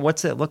live on a farm?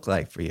 What's it look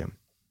like for you?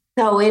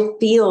 So it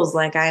feels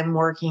like I'm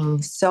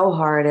working so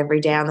hard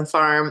every day on the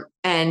farm,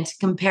 and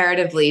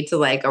comparatively to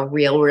like a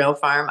real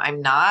farm,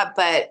 I'm not,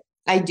 but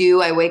I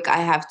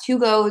have 2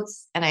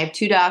 goats and I have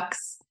 2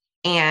 ducks.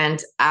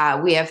 And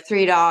we have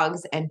 3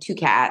 dogs and 2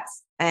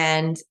 cats.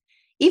 And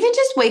even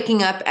just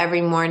waking up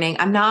every morning,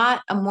 I'm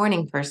not a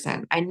morning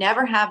person. I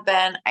never have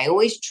been. I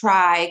always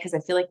try because I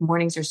feel like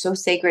mornings are so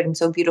sacred and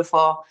so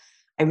beautiful.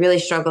 I really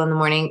struggle in the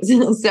mornings.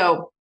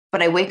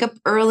 But I wake up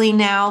early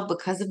now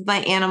because of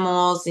my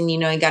animals.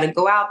 And, I got to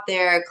go out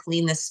there,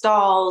 clean the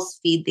stalls,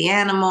 feed the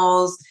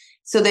animals.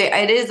 So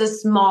it is a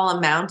small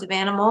amount of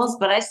animals,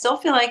 but I still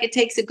feel like it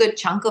takes a good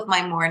chunk of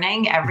my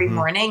morning every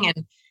morning.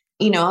 And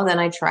then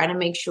I try to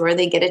make sure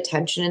they get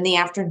attention in the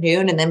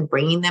afternoon and then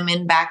bringing them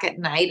in back at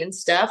night and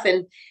stuff.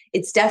 And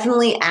it's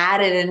definitely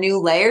added a new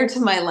layer to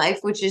my life,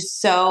 which is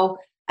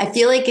I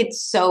feel like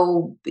it's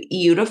so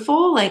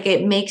beautiful. Like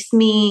it makes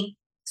me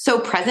so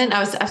present. I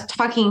was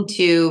talking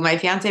to my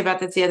fiance about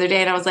this the other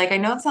day, and I was like, I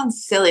know it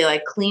sounds silly,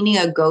 like cleaning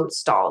a goat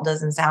stall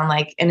doesn't sound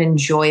like an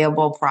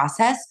enjoyable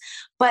process,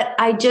 but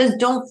I just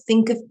don't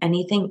think of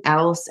anything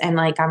else. And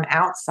like I'm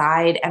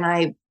outside and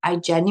I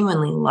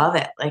genuinely love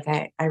it. Like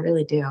I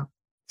really do.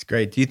 It's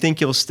great. Do you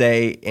think you'll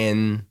stay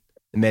in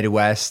the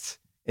Midwest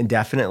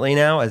indefinitely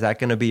now? Is that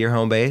going to be your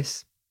home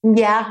base?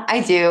 Yeah,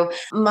 I do.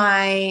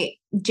 My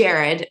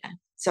Jared,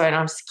 so I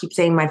don't just keep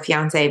saying my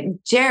fiance,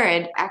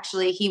 Jared,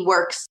 actually, he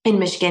works in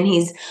Michigan.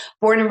 He's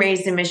born and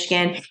raised in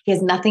Michigan. He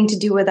has nothing to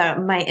do with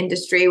my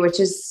industry, which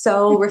is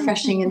so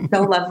refreshing and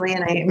so lovely.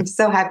 And I am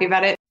so happy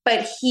about it.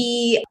 But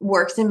he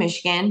works in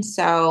Michigan.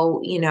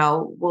 So,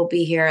 we'll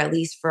be here at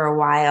least for a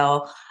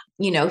while.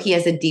 He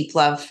has a deep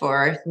love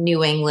for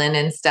New England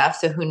and stuff.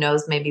 So who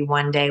knows, maybe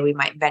one day we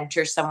might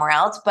venture somewhere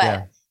else.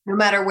 But no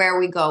matter where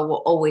we go,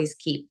 we'll always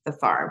keep the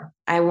farm.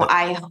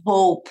 I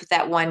hope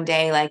that one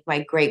day, like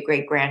my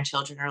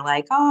great-great-grandchildren are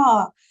like,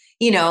 oh,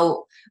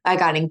 I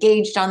got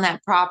engaged on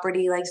that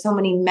property, like so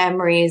many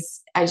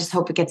memories. I just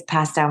hope it gets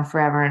passed down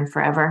forever and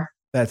forever.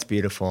 That's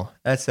beautiful.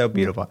 That's so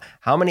beautiful.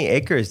 How many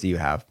acres do you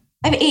have?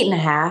 I have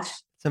 8.5.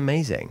 It's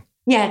amazing.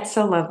 Yeah, it's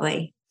so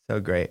lovely. So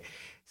great.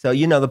 So,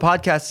 the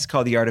podcast is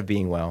called The Art of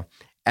Being Well.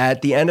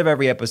 At the end of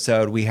every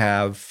episode, we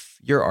have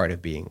your art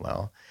of being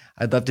well.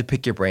 I'd love to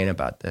pick your brain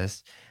about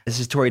this. This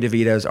is Torrey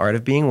DeVitto's Art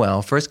of Being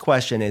Well. First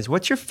question is,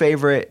 what's your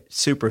favorite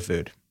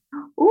superfood?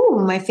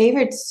 Ooh, my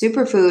favorite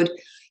superfood.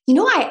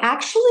 I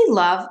actually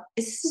love,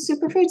 is this a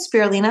superfood?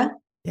 Spirulina?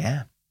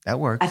 Yeah, that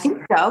works. I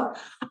think so.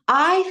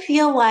 I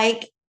feel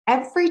like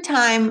every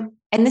time,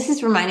 and this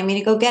is reminding me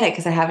to go get it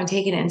because I haven't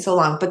taken it in so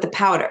long, but the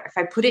powder, if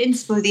I put it in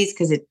smoothies,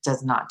 because it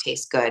does not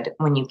taste good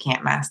when you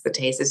can't mask the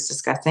taste, it's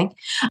disgusting,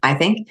 I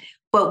think.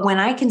 But when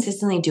I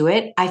consistently do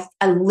it, I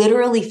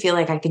literally feel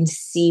like I can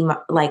see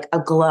like a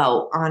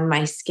glow on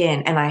my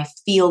skin and I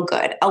feel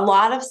good. A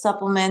lot of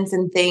supplements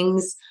and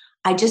things,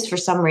 I just, for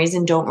some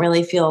reason, don't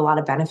really feel a lot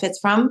of benefits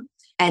from.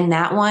 And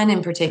that one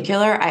in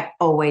particular, I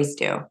always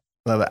do.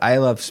 Love it. I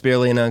love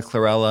spirulina,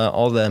 chlorella,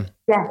 all the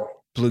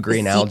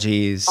blue-green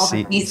algae,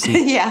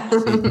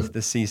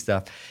 the sea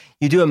stuff.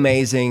 You do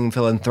amazing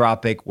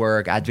philanthropic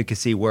work,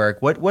 advocacy work.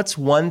 What's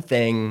one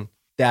thing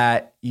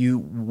that you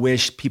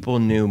wish people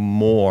knew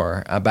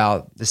more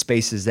about the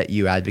spaces that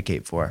you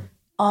advocate for?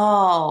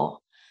 Oh,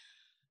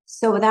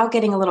 so without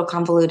getting a little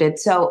convoluted.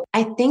 So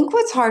I think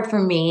what's hard for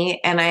me,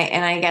 and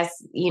I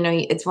guess,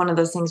 it's one of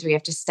those things where you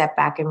have to step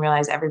back and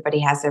realize everybody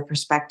has their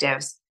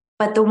perspectives.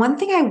 But the one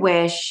thing I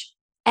wish,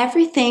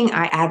 everything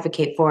I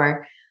advocate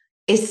for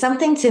is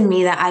something to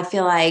me that I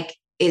feel like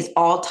is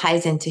all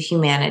ties into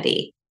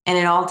humanity and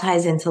it all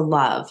ties into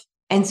love.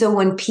 And so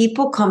when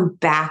people come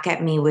back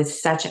at me with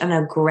such an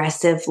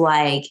aggressive,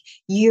 like,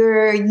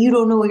 you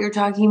don't know what you're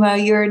talking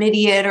about, you're an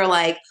idiot, or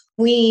like,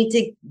 we need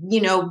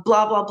to,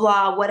 blah, blah,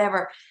 blah,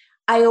 whatever.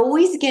 I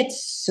always get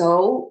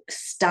so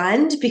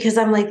stunned because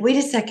I'm like, wait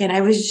a second, I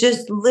was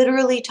just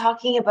literally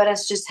talking about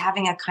us just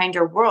having a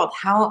kinder world.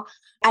 How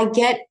I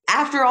get,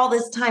 after all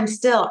this time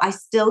I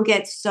still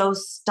get so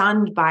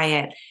stunned by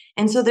it.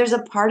 And so there's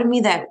a part of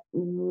me that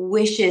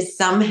wishes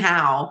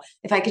somehow,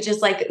 if I could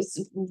just like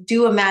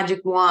do a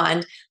magic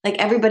wand, like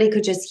everybody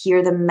could just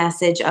hear the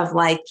message of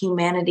like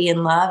humanity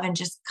and love and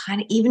just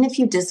kind of, even if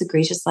you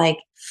disagree, just like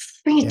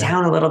bring it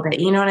down a little bit.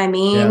 You know what I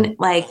mean? Yeah.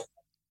 Like,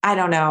 I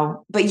don't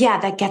know. But yeah,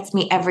 that gets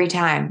me every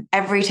time.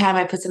 Every time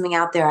I put something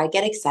out there, I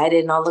get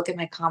excited and I'll look at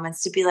my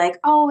comments to be like,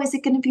 oh, is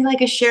it going to be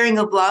like a sharing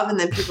of love? And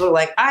then people are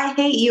like, I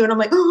hate you. And I'm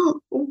like,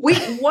 oh,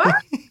 wait, what?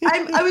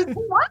 I was,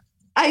 what?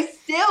 I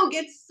still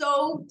get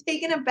so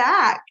taken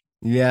aback.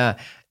 Yeah.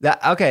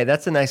 Okay.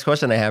 That's the next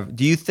question I have.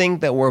 Do you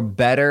think that we're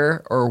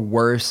better or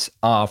worse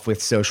off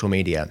with social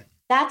media?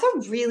 That's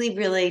a really,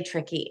 really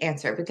tricky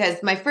answer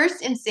because my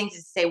first instinct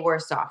is to say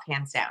worse off,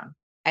 hands down.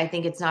 I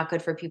think it's not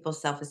good for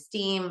people's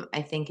self-esteem.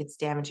 I think it's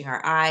damaging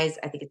our eyes.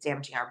 I think it's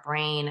damaging our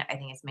brain. I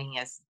think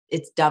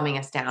it's dumbing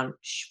us down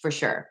for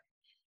sure.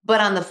 But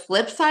on the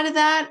flip side of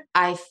that,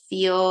 I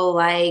feel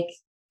like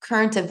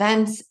current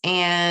events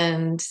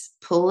and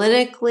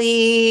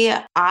politically,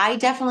 I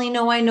definitely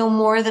know I know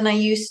more than I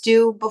used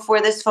to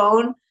before this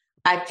phone.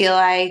 I feel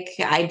like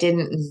I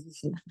didn't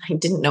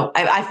know.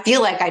 I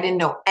feel like I didn't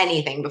know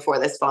anything before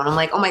this phone. I'm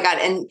like, oh my God.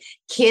 And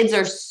kids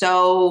are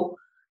so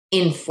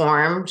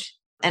informed.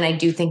 And I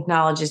do think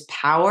knowledge is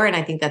power. And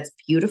I think that's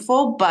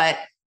beautiful. But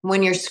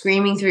when you're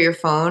screaming through your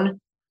phone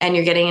and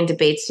you're getting in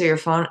debates through your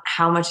phone,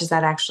 how much is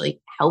that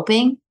actually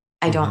helping?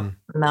 I don't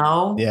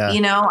know. Yeah.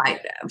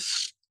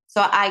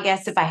 So I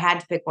guess if I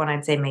had to pick one,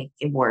 I'd say make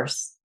it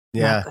worse.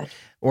 Yeah.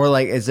 Or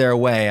like, is there a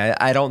way?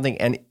 I don't think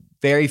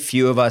very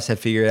few of us have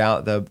figured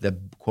out the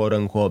quote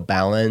unquote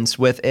balance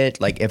with it.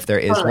 Like if there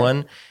is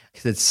one,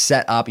 because it's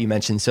set up, you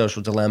mentioned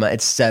social dilemma.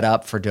 It's set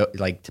up for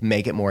to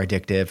make it more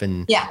addictive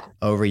and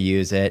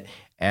overuse it.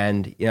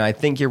 And, I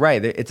think you're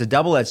right. It's a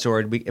double-edged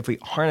sword. If we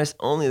harness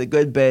only the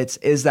good bits,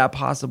 is that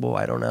possible?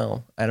 I don't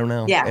know.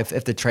 Yeah.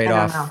 If the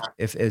trade-off,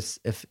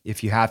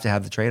 if you have to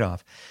have the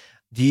trade-off.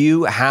 Do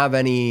you have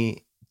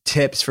any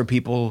tips for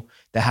people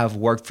that have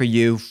worked for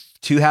you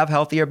to have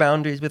healthier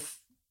boundaries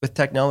with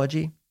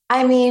technology?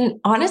 I mean,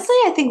 honestly,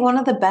 I think one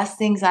of the best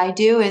things I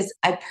do is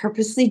I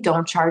purposely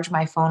don't charge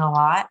my phone a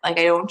lot. Like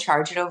I don't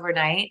charge it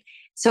overnight.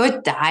 So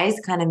it dies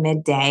kind of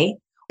midday,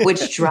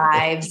 which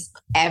drives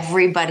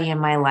everybody in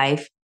my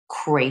life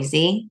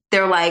crazy.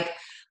 They're like,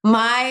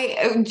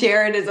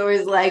 Jared is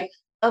always like,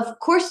 of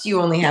course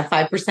you only have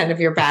 5% of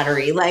your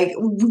battery. Like,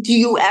 do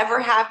you ever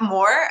have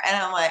more? And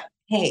I'm like,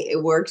 hey,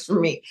 it works for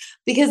me.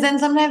 Because then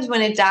sometimes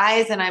when it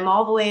dies and I'm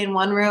all the way in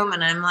one room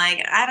and I'm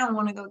like, I don't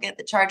want to go get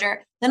the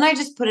charger, then I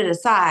just put it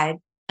aside.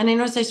 And I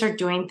notice I start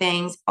doing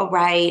things. I'll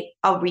write,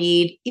 I'll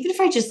read. Even if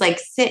I just like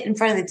sit in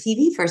front of the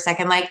TV for a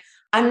second, like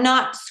I'm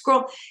not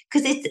scroll,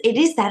 because it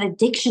is that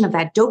addiction of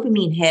that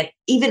dopamine hit.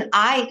 Even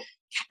I,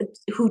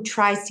 who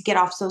tries to get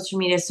off social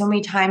media so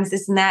many times,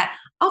 this and that,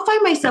 I'll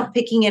find myself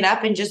picking it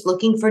up and just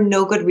looking for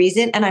no good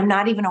reason. And I'm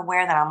not even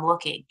aware that I'm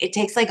looking. It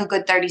takes like a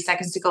good 30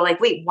 seconds to go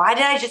like, wait, why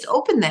did I just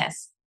open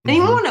this? I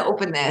didn't even want to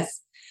open this.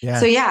 Yeah.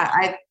 So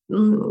I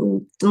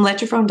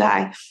let your phone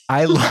die.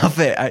 I love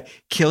it.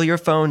 Kill your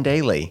phone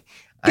daily.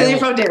 Kill your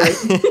phone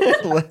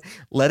daily.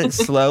 Let it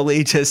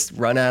slowly just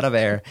run out of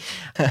air.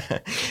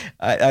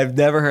 I've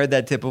never heard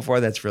that tip before.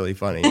 That's really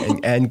funny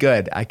and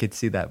good. I could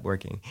see that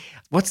working.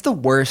 What's the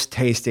worst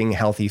tasting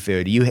healthy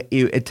food?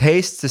 It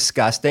tastes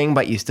disgusting,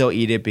 but you still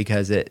eat it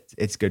because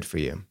it's good for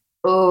you.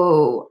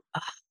 Oh,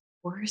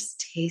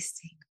 worst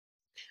tasting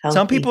healthy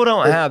Some people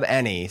don't food. have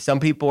any. Some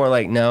people are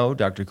like, no,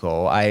 Dr.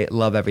 Cole, I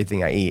love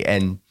everything I eat.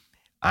 And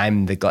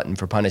I'm the glutton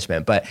for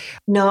punishment, but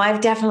no,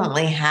 I've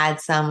definitely had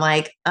some,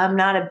 like, I'm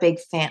not a big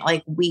fan,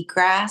 like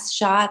wheatgrass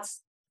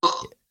shots.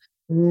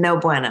 No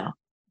bueno.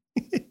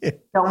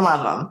 Don't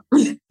love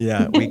them.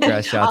 Yeah.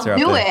 Wheatgrass shots are up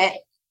there. I'll do it,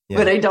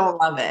 but I don't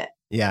love it.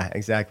 Yeah,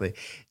 exactly.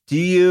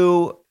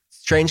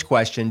 Strange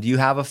question. Do you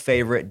have a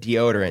favorite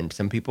deodorant?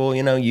 Some people,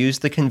 use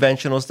the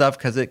conventional stuff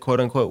because it quote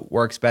unquote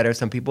works better.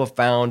 Some people have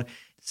found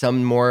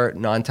some more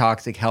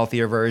non-toxic,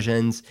 healthier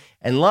versions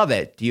and love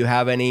it. Do you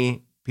have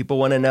any? People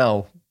want to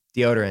know.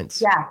 Deodorants.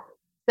 Yeah.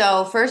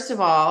 So first of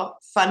all,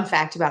 fun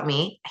fact about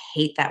me, I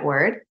hate that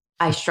word.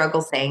 I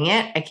struggle saying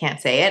it. I can't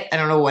say it. I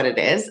don't know what it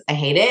is. I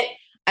hate it.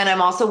 And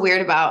I'm also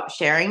weird about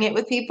sharing it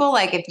with people.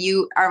 Like if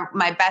you are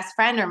my best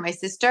friend or my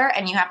sister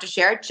and you have to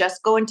share it,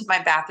 just go into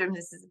my bathroom.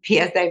 This is a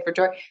PSA for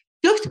Torrey.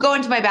 Just go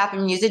into my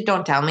bathroom and use it.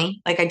 Don't tell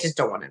me. Like, I just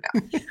don't want to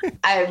know.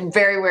 I'm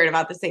very weird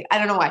about this thing. I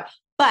don't know why.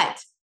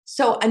 But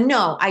so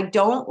no, I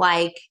don't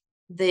like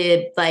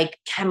the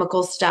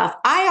chemical stuff.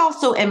 I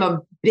also am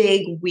a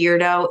big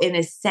weirdo in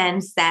a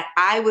sense that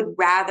I would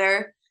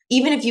rather,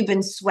 even if you've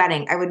been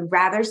sweating, I would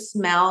rather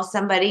smell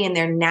somebody in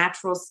their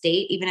natural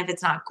state, even if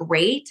it's not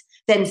great,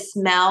 than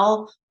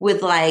smell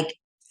with like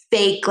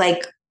fake,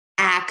 like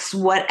Axe,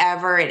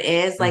 whatever it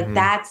is. Like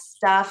that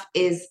stuff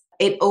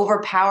it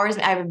overpowers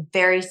me. I have a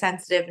very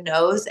sensitive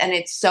nose and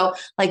it's so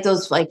like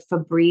those like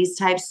Febreze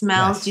type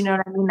smells. Yes. Do you know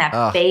what I mean?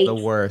 That fake. The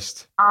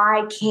worst.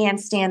 I can't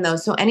stand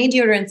those. So any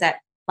deodorants that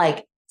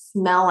like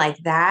smell like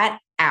that,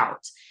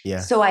 out.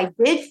 Yeah. So I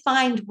did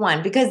find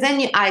one because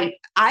then I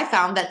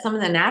found that some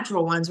of the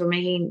natural ones were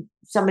making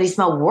somebody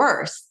smell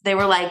worse. They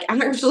were like,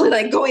 I'm actually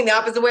like going the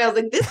opposite way. I was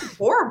like, this is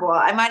horrible.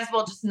 I might as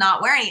well just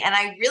not wear any. And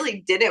I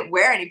really didn't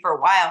wear any for a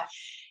while.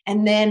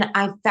 And then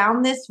I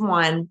found this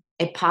one.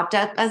 It popped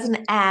up as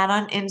an ad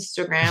on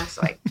Instagram.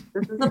 So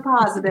this is a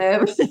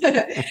positive.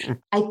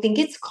 I think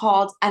it's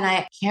called, and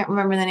I can't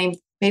remember the name.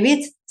 Maybe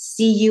it's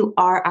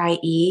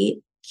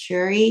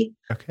Curie.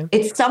 Okay.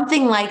 It's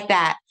something like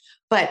that.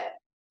 But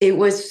it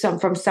was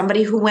from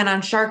somebody who went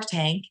on Shark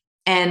Tank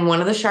and one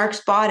of the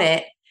sharks bought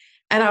it.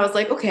 And I was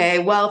like, okay,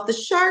 well, if the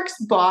sharks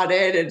bought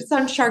it and it's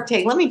on Shark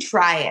Tank, let me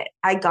try it.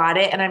 I got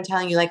it. And I'm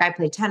telling you, like I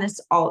play tennis.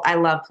 I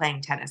love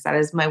playing tennis. That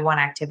is my one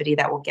activity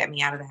that will get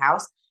me out of the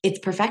house. It's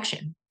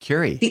perfection.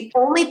 Curie. The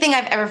only thing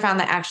I've ever found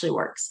that actually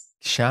works.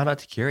 Shout out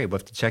to Curie. We'll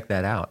have to check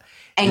that out.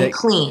 And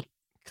clean.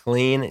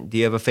 Clean. Do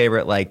you have a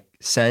favorite like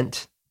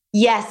scent?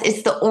 Yes,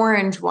 it's the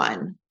orange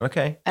one.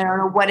 Okay. I don't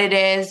know what it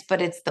is,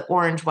 but it's the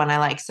orange one I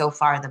like so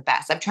far the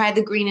best. I've tried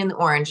the green and the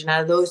orange, and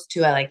out of those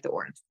two, I like the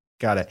orange.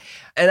 Got it.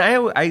 And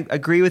I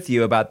agree with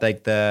you about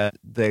like the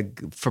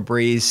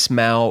Febreze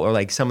smell or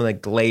like some of the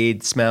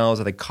Glade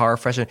smells or the car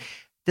freshener.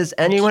 Does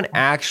anyone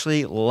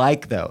actually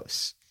like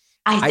those?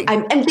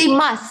 And they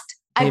must.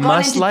 I've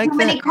gone into too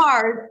many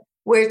cars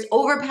where it's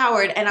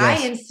overpowered and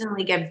Yes. I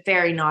instantly get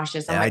very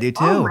nauseous. I do too.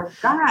 Oh my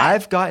God.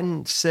 I've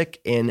gotten sick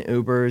in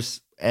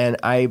Ubers and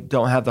I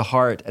don't have the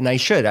heart, and I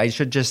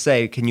should just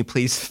say, can you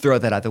please throw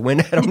that out the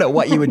window? I don't know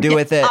what you would do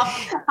with it.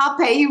 I'll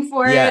pay you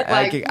for it.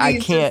 Like, I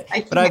can't,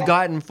 but I've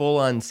gotten full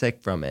on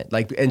sick from it,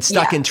 like, and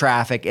stuck in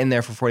traffic in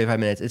there for 45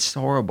 minutes. It's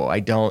horrible.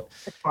 And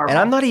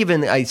I'm not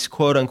even a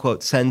quote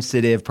unquote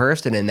sensitive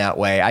person in that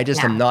way. I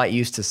just am not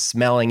used to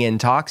smelling in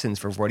toxins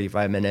for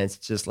 45 minutes.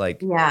 It's just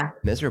like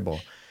miserable.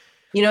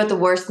 You know what the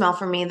worst smell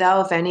for me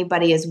though? If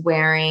anybody is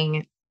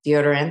wearing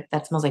deodorant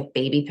that smells like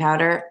baby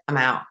powder, I'm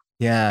out.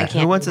 Yeah.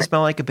 Who wants to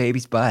smell like a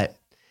baby's butt?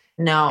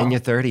 No. In your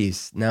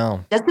 30s?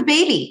 No. Just a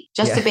baby.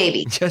 Just a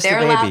baby. They're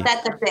allowed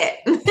that to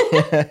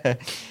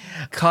fit.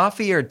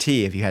 Coffee or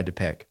tea if you had to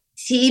pick?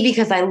 Tea,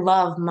 because I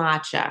love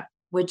matcha,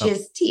 which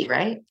is tea,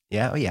 right?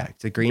 Yeah. Oh, yeah.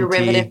 It's a green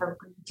derivative tea. Of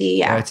green tea.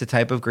 Yeah. It's a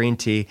type of green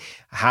tea.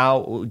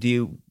 How do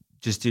you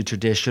just do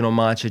traditional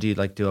matcha? Do you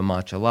like do a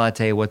matcha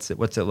latte? What's it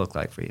look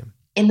like for you?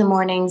 In the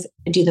mornings,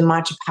 I do the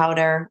matcha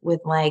powder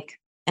with like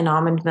an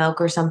almond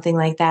milk or something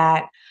like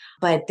that.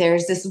 But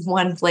there's this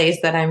one place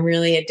that I'm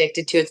really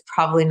addicted to. It's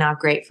probably not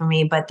great for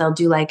me, but they'll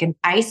do like an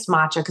iced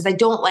matcha because I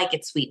don't like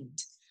it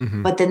sweetened.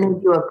 Mm-hmm. But then they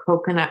do a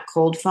coconut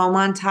cold foam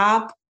on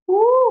top.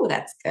 Ooh,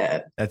 that's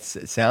good. It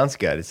sounds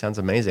good. It sounds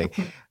amazing.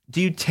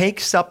 Do you take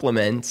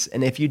supplements?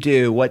 And if you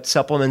do, what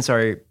supplements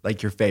are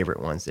like your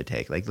favorite ones to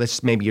take? Like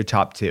maybe your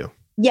top 2.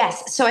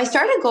 Yes. So I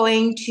started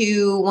going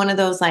to one of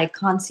those like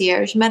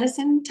concierge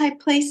medicine type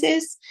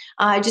places.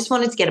 I just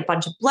wanted to get a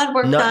bunch of blood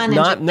work done.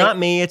 Not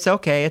me. It's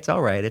okay. It's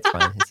all right. It's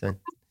fine.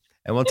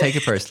 I won't take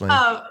it personally.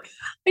 I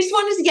just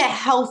wanted to get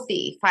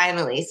healthy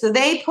finally. So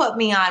they put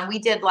me on, we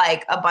did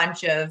like a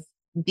bunch of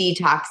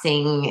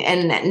detoxing,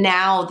 and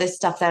now the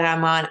stuff that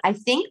I'm on, I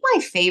think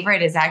my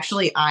favorite is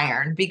actually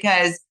iron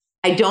because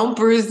I don't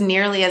bruise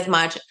nearly as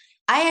much.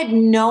 I had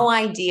no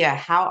idea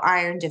how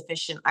iron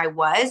deficient I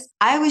was.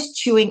 I was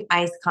chewing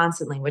ice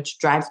constantly, which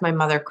drives my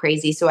mother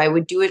crazy. So I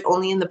would do it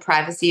only in the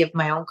privacy of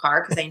my own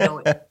car because I know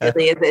it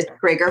really is a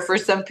trigger for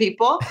some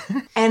people.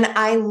 And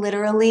I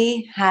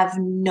literally have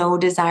no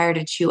desire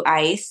to chew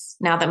ice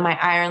now that my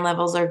iron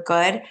levels are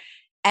good.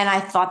 And I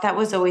thought that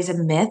was always a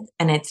myth,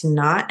 and it's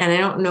not. And I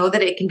don't know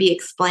that it can be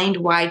explained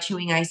why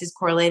chewing ice is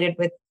correlated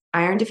with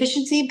iron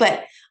deficiency,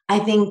 but I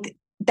think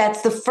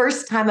that's the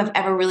first time I've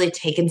ever really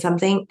taken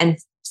something and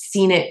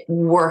seen it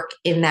work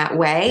in that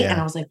way. Yeah. And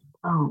I was like,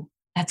 oh,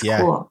 that's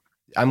cool.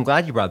 I'm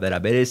glad you brought that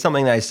up. It is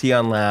something that I see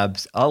on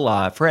labs a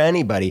lot for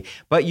anybody,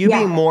 but you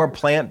being more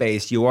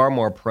plant-based, you are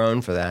more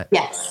prone for that.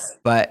 Yes.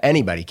 But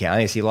anybody can.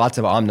 I see lots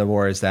of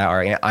omnivores that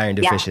are iron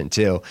deficient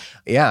too.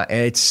 Yeah.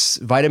 It's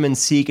vitamin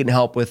C can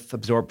help with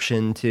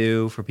absorption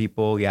too for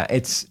people. Yeah.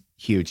 It's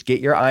huge.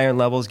 Get your iron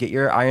levels, get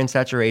your iron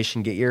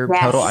saturation, get your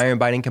total iron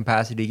binding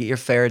capacity, get your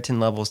ferritin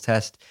levels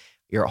test.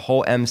 Your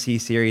whole MC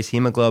series,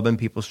 hemoglobin,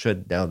 people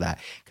should know that.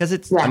 Because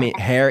it's,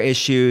 hair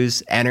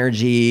issues,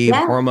 energy,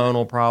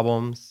 hormonal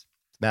problems.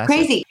 Massive.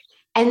 Crazy.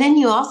 And then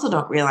you also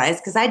don't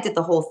realize, because I did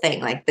the whole thing,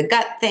 like the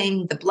gut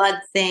thing, the blood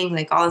thing,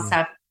 like all this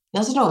stuff. You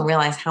also don't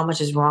realize how much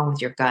is wrong with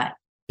your gut.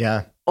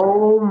 Yeah.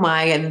 Oh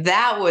my God.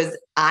 That was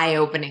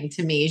eye-opening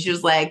to me. She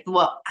was like,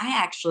 well, I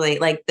actually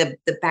like the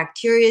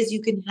bacteria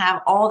you can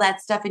have, all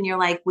that stuff. And you're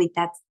like, wait,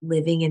 that's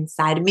living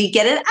inside of me.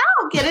 Get it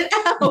out. Get it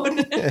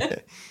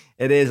out.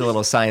 It is a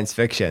little science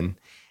fiction.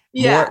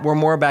 Yeah. We're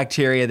more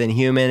bacteria than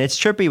human. It's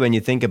trippy when you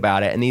think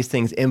about it. And these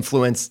things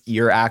influence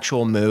your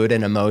actual mood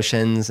and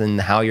emotions and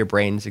how your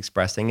brain is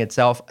expressing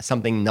itself,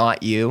 something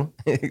not you.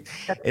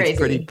 It's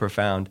pretty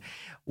profound.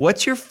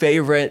 What's your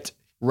favorite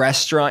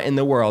restaurant in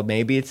the world?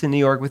 Maybe it's in New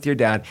York with your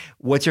dad.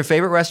 What's your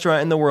favorite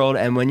restaurant in the world?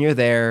 And when you're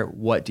there,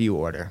 what do you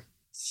order?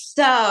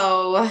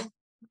 So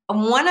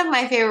one of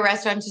my favorite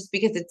restaurants, just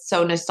because it's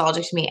so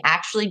nostalgic to me,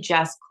 actually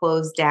just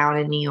closed down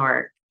in New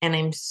York. And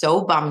I'm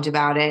so bummed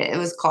about it. It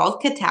was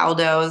called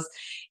Cataldo's.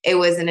 It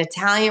was an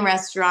Italian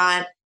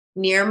restaurant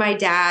near my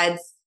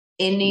dad's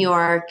in New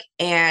York.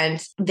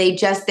 And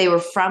they were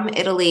from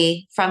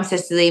Italy, from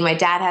Sicily. My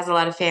dad has a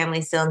lot of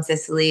family still in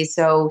Sicily.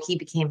 So he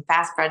became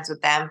fast friends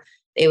with them.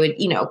 They would,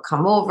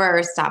 come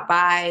over, stop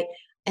by.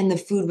 And the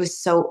food was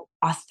so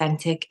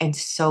authentic and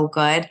so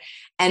good.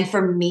 And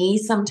for me,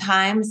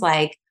 sometimes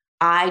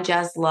I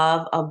just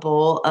love a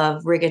bowl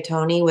of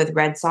rigatoni with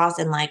red sauce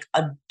and like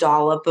a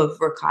dollop of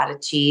ricotta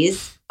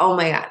cheese. Oh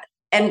my God.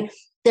 And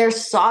their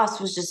sauce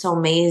was just so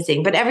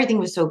amazing, but everything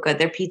was so good.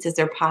 Their pizzas,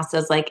 their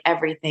pastas, like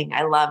everything.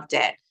 I loved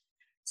it.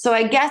 So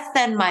I guess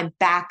then my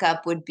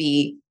backup would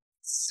be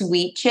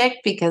Sweet Chick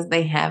because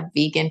they have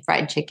vegan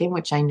fried chicken,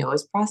 which I know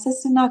is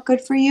processed and not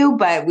good for you,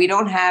 but we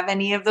don't have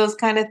any of those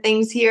kind of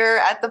things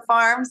here at the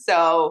farm.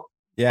 So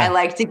I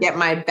like to get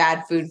my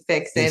bad food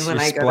fix in when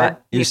I go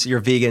to your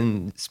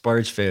vegan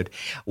splurge food.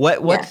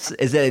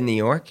 Is it in New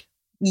York?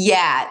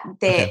 Yeah,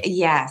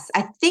 yes.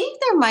 I think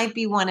there might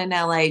be one in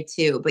LA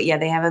too, but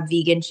they have a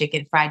vegan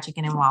fried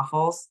chicken and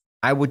waffles.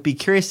 I would be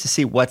curious to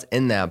see what's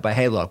in that, but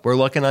hey, look, we're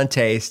looking on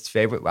taste,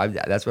 favorite.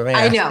 That's what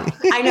I know.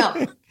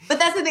 But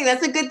that's the thing.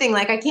 That's a good thing.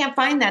 Like I can't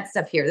find that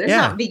stuff here. There's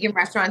not vegan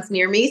restaurants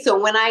near me. So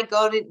when I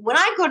go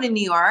to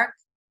New York,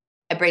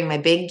 I bring my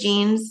big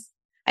jeans.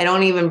 I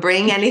don't even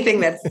bring anything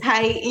that's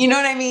tight. You know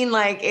what I mean?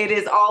 Like it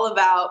is all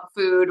about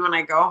food when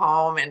I go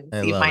home and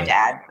feed my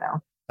dad.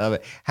 So. Love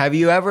it. Have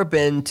you ever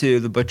been to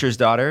the Butcher's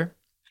Daughter?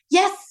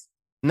 Yes.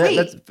 No,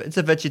 it's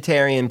a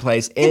vegetarian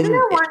place. Isn't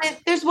there one?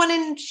 There's one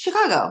in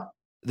Chicago.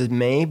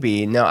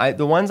 Maybe. No,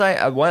 the ones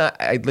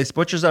at least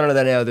Butcher's Daughter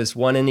that I know, there's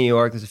one in New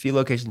York. There's a few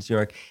locations in New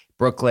York,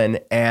 Brooklyn,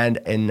 and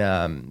in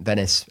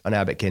Venice on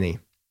Abbot Kinney.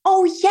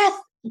 Oh, yes.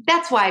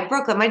 That's why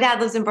Brooklyn. My dad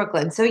lives in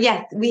Brooklyn. So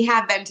yes, we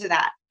have been to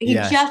that. He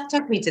just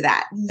took me to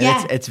that.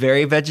 Yes. It's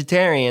very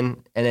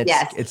vegetarian and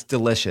it's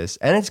delicious.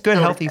 And it's good,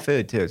 healthy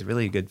food too. It's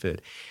really good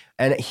food.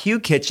 And Hugh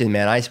Kitchen,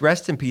 man, I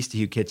rest in peace to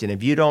Hugh Kitchen.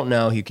 If you don't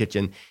know Hugh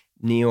Kitchen,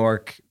 New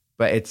York,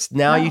 but it's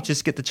now you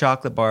just get the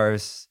chocolate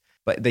bars,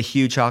 but the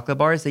Hugh chocolate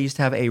bars, they used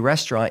to have a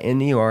restaurant in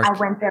New York. I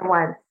went there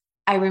once.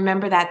 I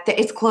remember that.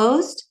 It's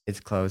closed?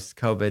 It's closed.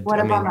 COVID. What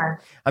a bummer.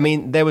 I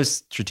mean, that was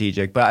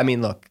strategic, but I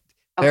mean, look,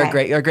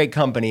 they're a great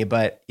company,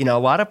 but you know, a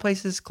lot of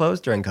places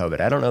closed during COVID.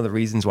 I don't know the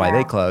reasons why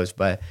they closed,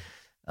 but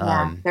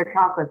their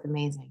chocolate's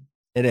amazing.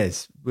 It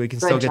is. We can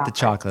still get the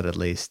chocolate at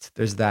least.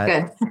 There's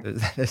that.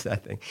 There's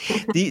that thing.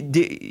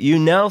 You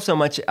know so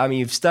much. I mean,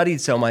 you've studied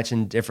so much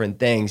in different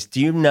things.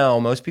 Do you know?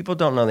 Most people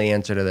don't know the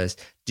answer to this.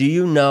 Do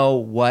you know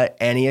what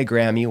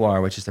Enneagram you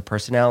are, which is the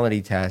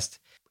personality test?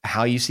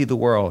 How you see the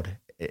world?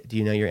 Do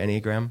you know your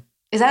Enneagram?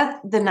 Is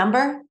that the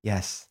number?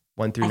 Yes,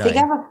 1 through 9. I think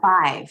I'm a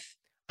 5.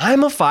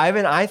 I'm a 5,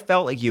 and I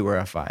felt like you were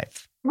a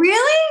 5.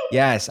 Really?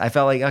 Yes, I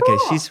felt like, okay,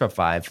 she's a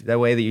 5. The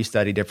way that you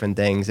study different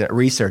things, a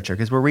researcher,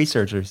 because we're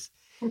researchers.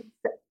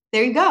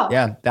 There you go.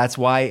 Yeah, that's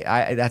why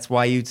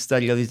you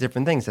study all these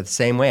different things. That's the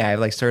same way. I have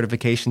like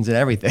certifications and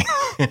everything.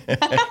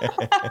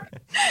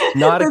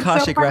 Not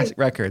Akashic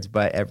records,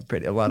 but a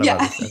lot of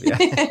other stuff.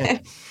 Yeah.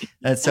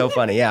 That's so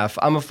funny. Yeah,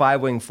 I'm a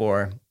 5-wing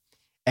 4.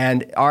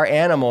 And our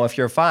animal, if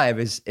you're 5,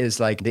 is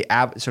like the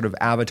sort of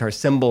avatar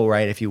symbol,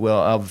 right, if you will,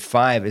 of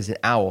 5 is an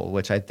owl,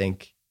 which I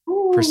think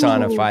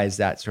personifies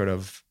that sort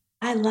of.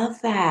 I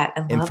love that.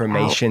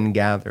 Information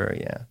gatherer.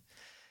 Yeah.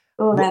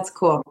 Oh, that's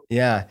cool.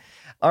 Yeah.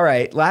 All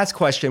right. Last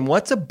question.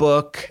 What's a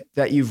book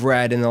that you've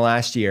read in the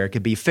last year? It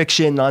could be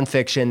fiction,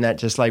 nonfiction, that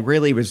just like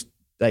really was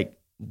like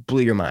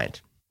blew your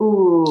mind.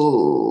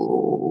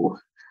 Ooh.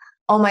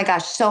 Oh my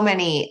gosh, so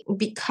many,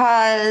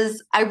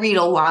 because I read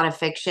a lot of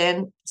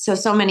fiction.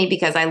 So many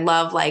because I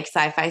love like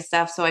sci-fi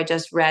stuff. So I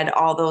just read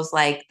all those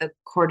like the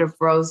Court of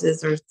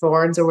Roses or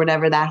Thorns or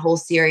whatever, that whole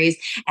series.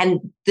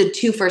 And the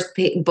 2 first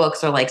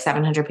books are like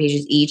 700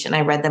 pages each. And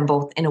I read them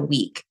both in a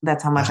week.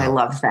 That's how much I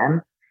love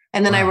them.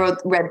 And then I read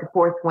The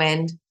Fourth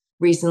Wind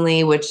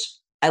recently, which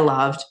I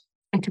loved.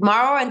 And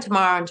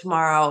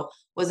Tomorrow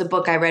was a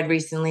book I read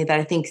recently that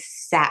I think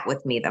sat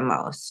with me the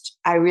most.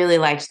 I really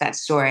liked that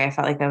story. I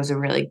felt like that was a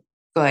really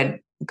good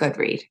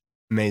read.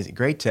 Amazing.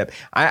 Great tip.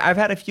 I've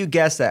had a few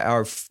guests that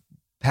are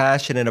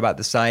passionate about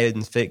the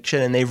science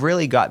fiction, and they've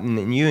really gotten,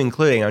 and you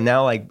including, are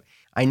now like,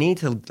 I need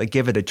to like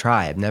give it a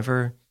try. I've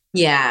never.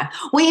 Yeah.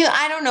 Well,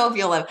 I don't know if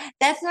you'll love.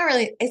 That's not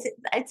really.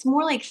 It's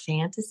more like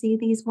fantasy.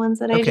 These ones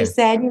that I just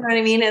said. You know what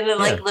I mean? And they're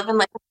like live in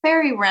like a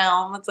fairy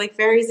realm. It's like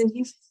fairies and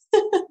humans.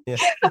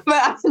 But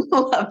I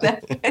love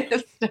that kind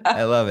of stuff.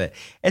 I love it.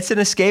 It's an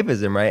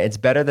escapism, right? It's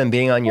better than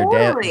being on your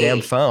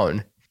damn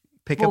phone.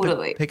 Pick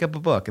up a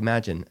book.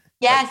 Imagine.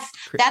 Yes,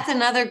 that's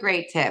another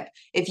great tip.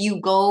 If you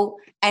go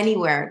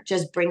anywhere,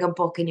 just bring a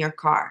book in your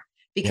car.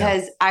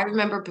 Because I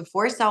remember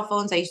before cell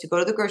phones, I used to go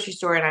to the grocery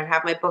store and I'd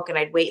have my book and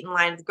I'd wait in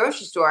line at the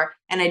grocery store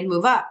and I'd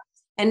move up.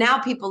 And now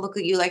people look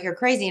at you like you're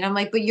crazy. And I'm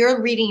like, but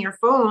you're reading your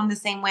phone the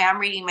same way I'm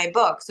reading my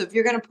book. So if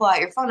you're going to pull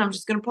out your phone, I'm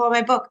just going to pull out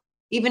my book,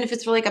 even if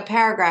it's for like a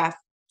paragraph,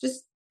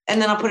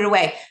 and then I'll put it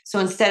away. So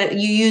instead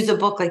you use a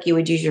book like you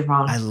would use your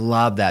phone. I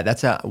love that.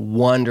 That's a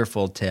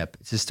wonderful tip,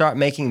 to start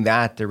making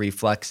that the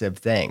reflexive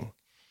thing.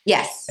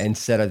 Yes.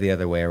 Instead of the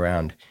other way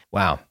around.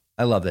 Wow.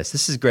 I love this.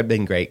 This has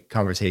been great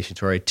conversation,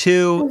 Torrey.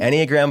 2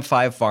 Enneagram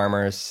 5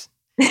 farmers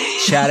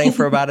chatting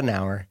for about an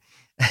hour.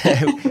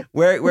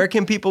 Where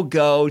can people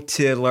go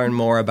to learn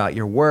more about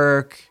your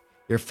work,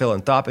 your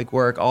philanthropic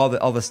work, all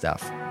the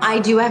stuff? I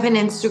do have an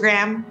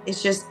Instagram.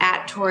 It's just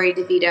at Torrey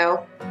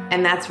DeVitto.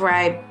 And that's where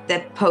I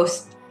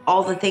post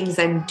all the things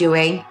I'm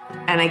doing.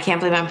 And I can't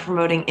believe I'm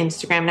promoting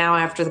Instagram now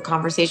after the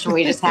conversation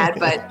we just had,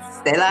 but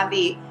c'est la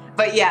vie.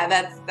 But yeah,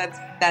 that's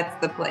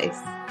the place.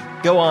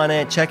 Go on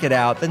it, check it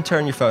out, then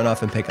turn your phone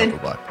off and pick up a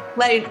book.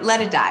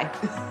 Let it die.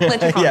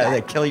 Let your phone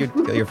die. Kill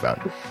your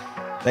phone.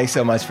 Thanks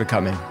so much for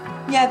coming.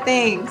 Yeah,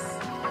 thanks.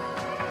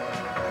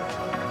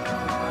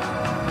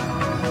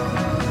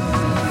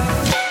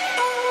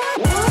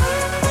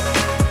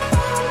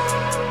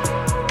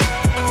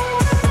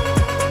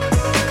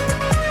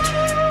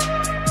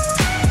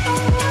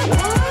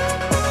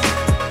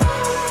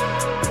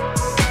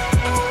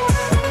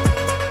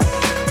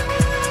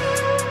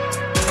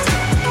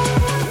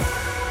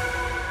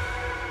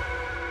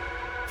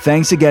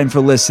 Thanks again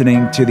for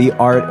listening to The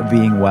Art of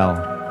Being Well.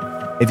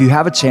 If you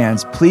have a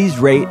chance, please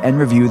rate and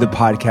review the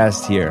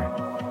podcast here.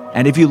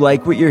 And if you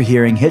like what you're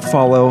hearing, hit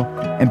follow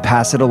and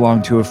pass it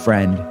along to a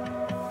friend.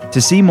 To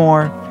see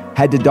more,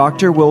 head to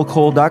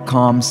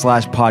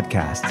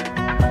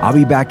drwillcole.com/podcast. I'll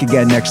be back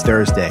again next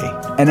Thursday,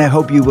 and I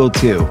hope you will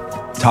too.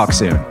 Talk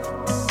soon.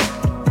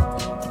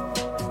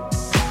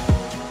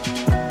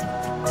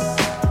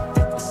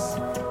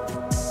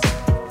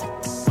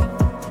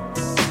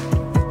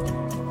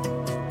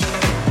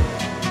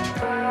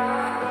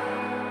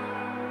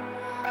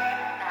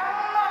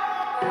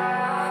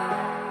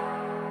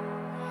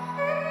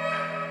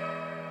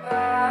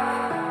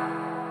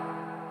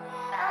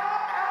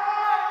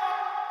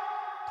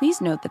 Please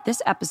note that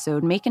this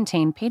episode may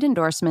contain paid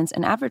endorsements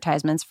and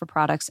advertisements for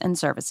products and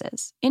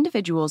services.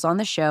 Individuals on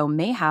the show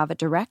may have a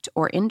direct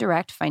or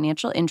indirect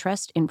financial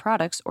interest in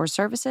products or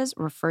services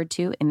referred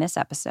to in this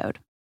episode.